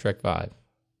say Star Trek 5.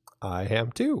 I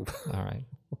am too. All right.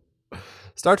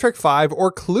 Star Trek 5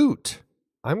 or Klute?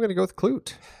 I'm going to go with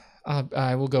Klute.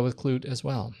 I will go with Klute as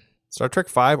well. Star Trek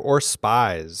 5 or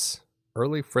Spies?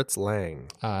 Early Fritz Lang.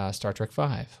 Star Trek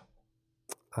 5.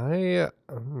 I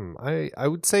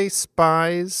would say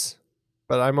Spies,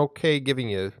 but I'm okay giving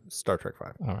you Star Trek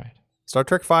 5. All right. Star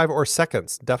Trek 5 or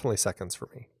Seconds? Definitely Seconds for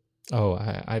me. Oh,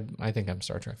 I think I'm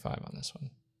Star Trek 5 on this one.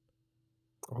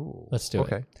 Oh, let's do it.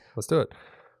 Okay, let's do it.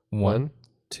 1,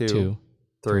 2,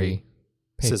 3.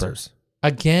 Paper. Scissors.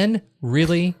 Again?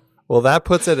 Really? Well, that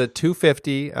puts it at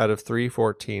 250 out of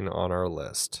 314 on our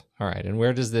list. All right. And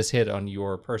where does this hit on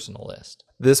your personal list?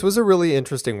 This was a really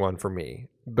interesting one for me.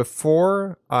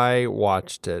 Before I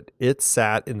watched it, it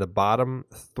sat in the bottom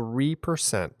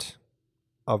 3%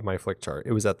 of my flick chart.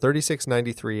 It was at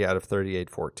 3693 out of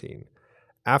 3814.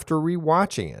 After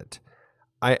rewatching it,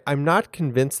 I'm not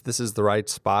convinced this is the right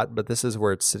spot, but this is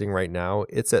where it's sitting right now.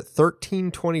 It's at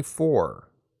 1324,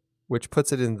 which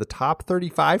puts it in the top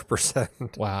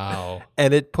 35%. Wow.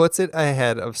 And it puts it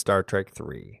ahead of Star Trek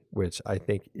 3, which I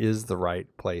think is the right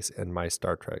place in my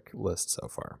Star Trek list so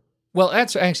far. Well,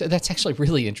 that's actually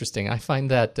really interesting. I find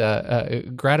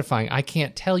that gratifying. I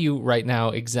can't tell you right now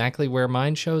exactly where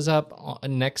mine shows up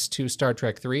next to Star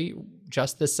Trek 3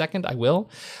 just this second. I will.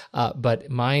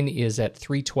 But mine is at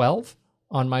 312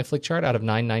 on my flick chart out of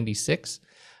 996,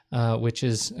 which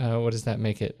is, what does that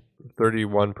make it?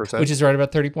 31%. Which is right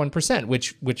about 31%,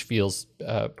 which feels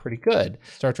pretty good.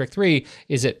 Star Trek 3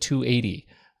 is at 280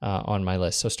 on my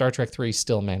list. So Star Trek 3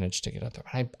 still managed to get up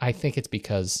there. I think it's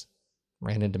because I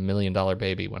ran into $1 Million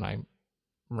Baby when I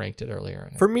ranked it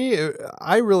earlier. For me,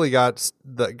 I really got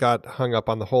hung up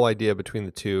on the whole idea between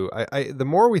the two. The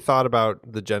more we thought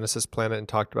about the Genesis planet and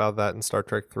talked about that in Star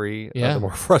Trek 3, the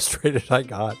more frustrated I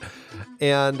got.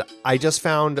 And I just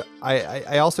found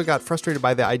I also got frustrated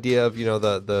by the idea of,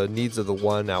 the needs of the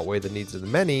one outweigh the needs of the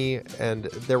many. And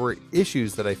there were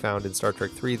issues that I found in Star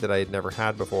Trek 3 that I had never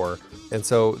had before. And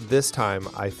so this time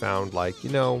I found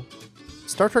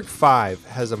Star Trek 5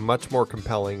 has a much more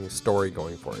compelling story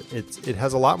going for it. It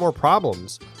has a lot more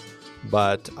problems,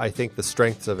 but I think the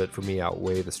strengths of it for me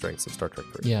outweigh the strengths of Star Trek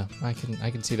 3. Yeah, I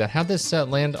can see that. How'd this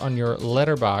land on your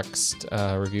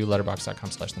Letterboxd review?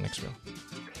 Letterboxd.com/thenextreel.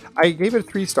 I gave it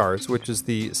 3 stars, which is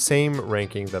the same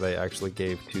ranking that I actually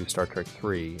gave to Star Trek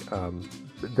 3.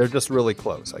 They're just really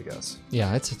close, I guess.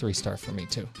 Yeah, it's a 3-star for me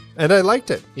too. And I liked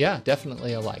it. Yeah,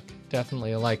 definitely a like.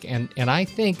 And I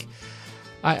think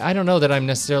I don't know that I'm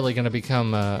necessarily going to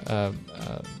become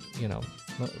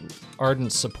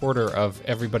ardent supporter of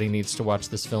everybody needs to watch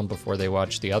this film before they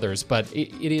watch the others, but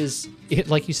it is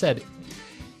like you said,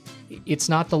 it's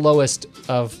not the lowest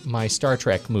of my Star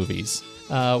Trek movies.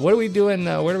 What are we doing?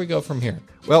 Where do we go from here?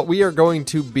 Well, we are going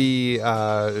to be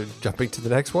jumping to the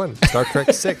next one, Star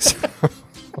Trek 6.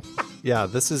 Yeah,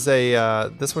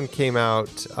 this one came out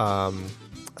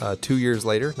 2 years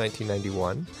later,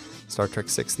 1991. Star Trek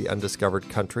 6, The Undiscovered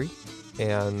Country,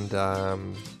 and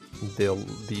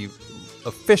the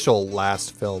official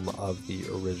last film of the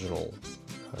original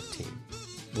team.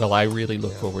 Well, I really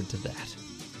look forward to that.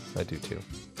 I do too.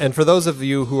 And for those of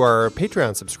you who are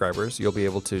Patreon subscribers, you'll be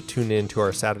able to tune in to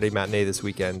our Saturday matinee this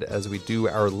weekend as we do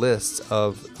our lists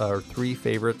of our 3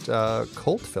 favorite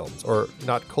cult films, or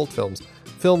not cult films,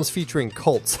 films featuring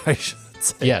cults, I should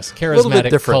say. Yes,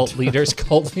 charismatic cult leaders.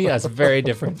 Yes, very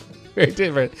different. Very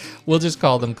different. We'll just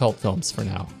call them cult films for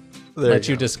now. Let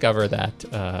you discover that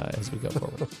as we go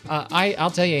forward.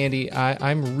 I'll tell you, Andy,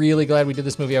 I'm really glad we did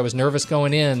this movie. I was nervous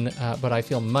going in, but I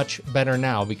feel much better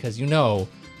now because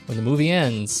when the movie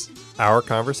ends, our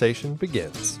conversation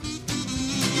begins.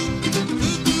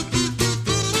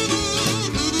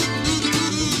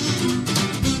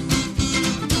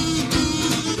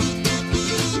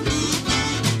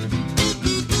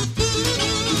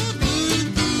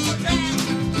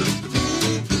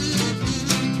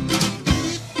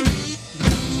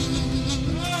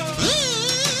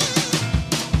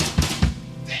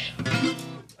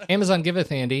 Amazon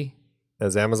giveth, Andy.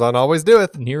 As Amazon always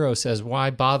doeth. Nero says, why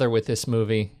bother with this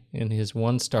movie in his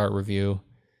 1-star review?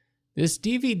 This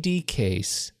DVD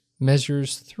case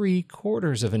measures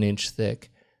 3/4 of an inch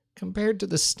thick compared to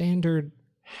the standard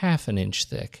 1/2 an inch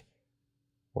thick.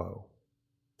 Whoa.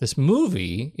 This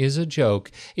movie is a joke.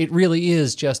 It really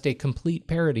is just a complete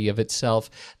parody of itself.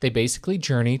 They basically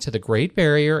journey to the Great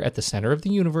Barrier at the center of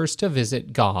the universe to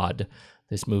visit God.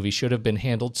 This movie should have been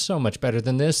handled so much better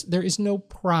than this. There is no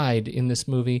pride in this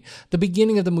movie. The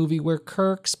beginning of the movie, where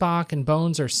Kirk, Spock, and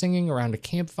Bones are singing around a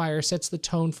campfire, sets the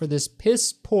tone for this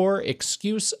piss-poor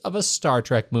excuse of a Star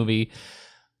Trek movie.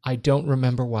 I don't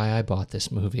remember why I bought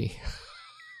this movie.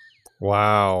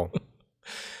 Wow.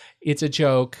 It's a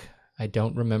joke. I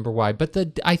don't remember why.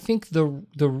 But I think the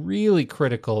really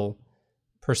critical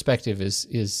perspective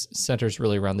is centers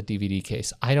really around the DVD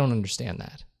case. I don't understand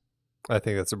that. I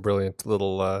think that's a brilliant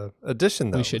little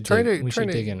addition, though. We should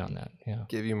dig in on that. Yeah.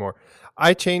 Give you more.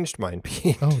 I changed mine,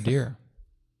 Pete. Oh, dear.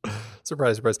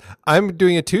 Surprise, surprise. I'm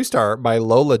doing a 2-star by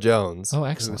Lola Jones. Oh,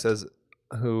 excellent.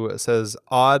 Who says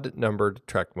odd-numbered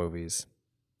Trek movies.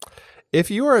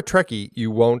 If you are a Trekkie, you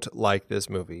won't like this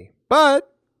movie,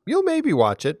 but you'll maybe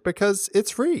watch it because it's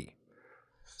free.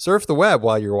 Surf the web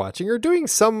while you're watching or doing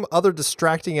some other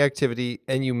distracting activity,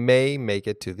 and you may make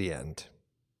it to the end.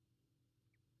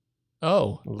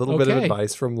 Oh, a little bit of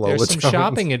advice from Lola There's some Jones.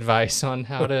 Shopping advice on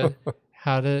how to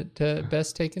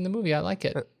best take in the movie. I like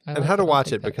it. How to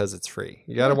watch it because it's free.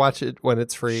 You got to watch it when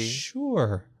it's free.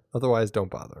 Sure. Otherwise, don't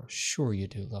bother. Sure you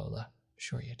do, Lola.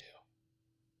 Sure you do.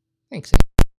 Thanks.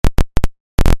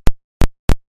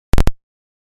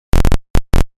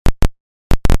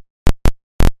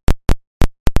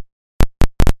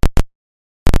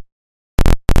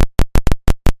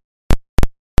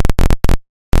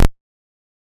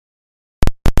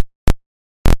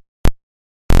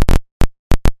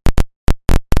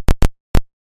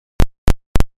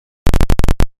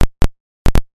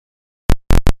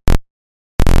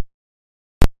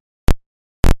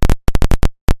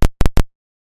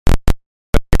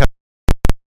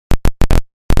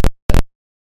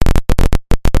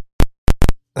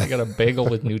 I got a bagel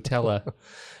with Nutella.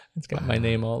 It's got my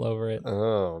name all over it.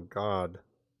 Oh, God.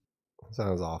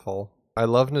 Sounds awful. I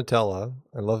love Nutella.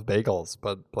 I love bagels,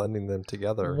 but blending them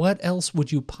together. What else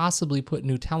would you possibly put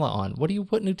Nutella on? What do you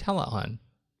put Nutella on?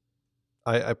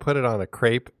 I put it on a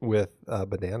crepe with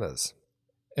bananas.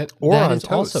 Or that on is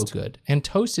toast. Also good. And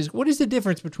toast is... What is the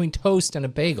difference between toast and a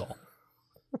bagel?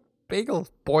 Bagel's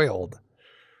boiled.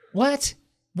 What?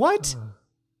 What?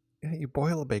 Yeah, you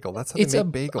boil a bagel. That's how they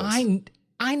make bagels.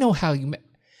 I know how you make...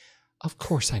 Of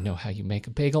course I know how you make a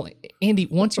bagel. Andy,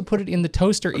 once you put it in the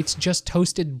toaster, it's just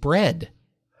toasted bread.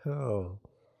 Oh.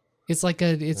 It's like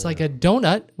a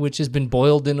donut, which has been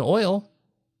boiled in oil.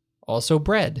 Also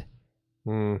bread.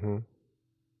 Mm-hmm.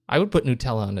 I would put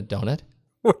Nutella on a donut.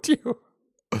 Would you?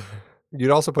 You'd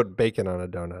also put bacon on a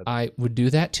donut. I would do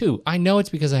that too. I know it's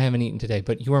because I haven't eaten today,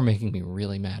 but you are making me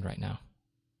really mad right now.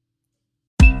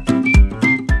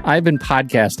 I've been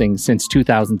podcasting since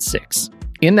 2006.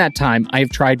 In that time, I've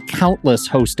tried countless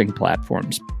hosting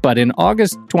platforms, but in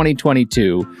August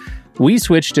 2022, we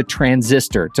switched to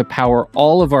Transistor to power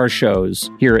all of our shows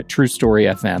here at True Story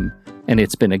FM, and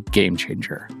it's been a game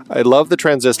changer. I love that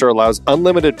Transistor allows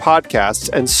unlimited podcasts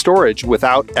and storage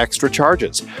without extra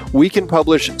charges. We can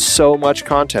publish so much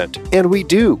content, and we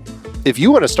do. If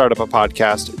you want to start up a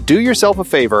podcast, do yourself a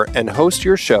favor and host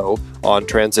your show on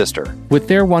Transistor. With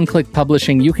their one-click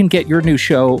publishing, you can get your new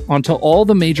show onto all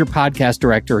the major podcast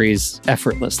directories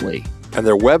effortlessly. And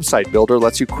their website builder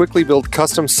lets you quickly build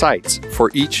custom sites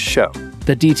for each show.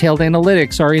 The detailed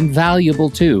analytics are invaluable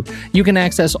too. You can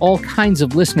access all kinds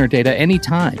of listener data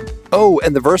anytime. Oh,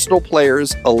 and the versatile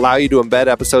players allow you to embed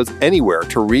episodes anywhere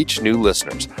to reach new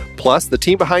listeners. Plus, the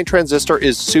team behind Transistor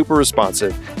is super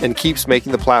responsive and keeps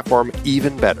making the platform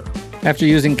even better. After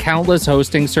using countless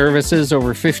hosting services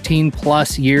over 15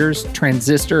 plus years,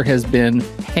 Transistor has been,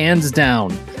 hands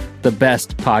down, the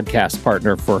best podcast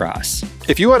partner for us.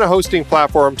 If you want a hosting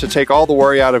platform to take all the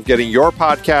worry out of getting your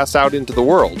podcast out into the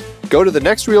world, go to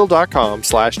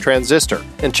thenextreel.com/transistor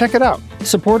and check it out.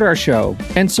 Support our show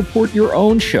and support your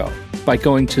own show by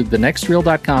going to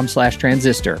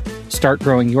thenextreel.com/transistor. Start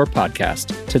growing your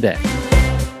podcast today.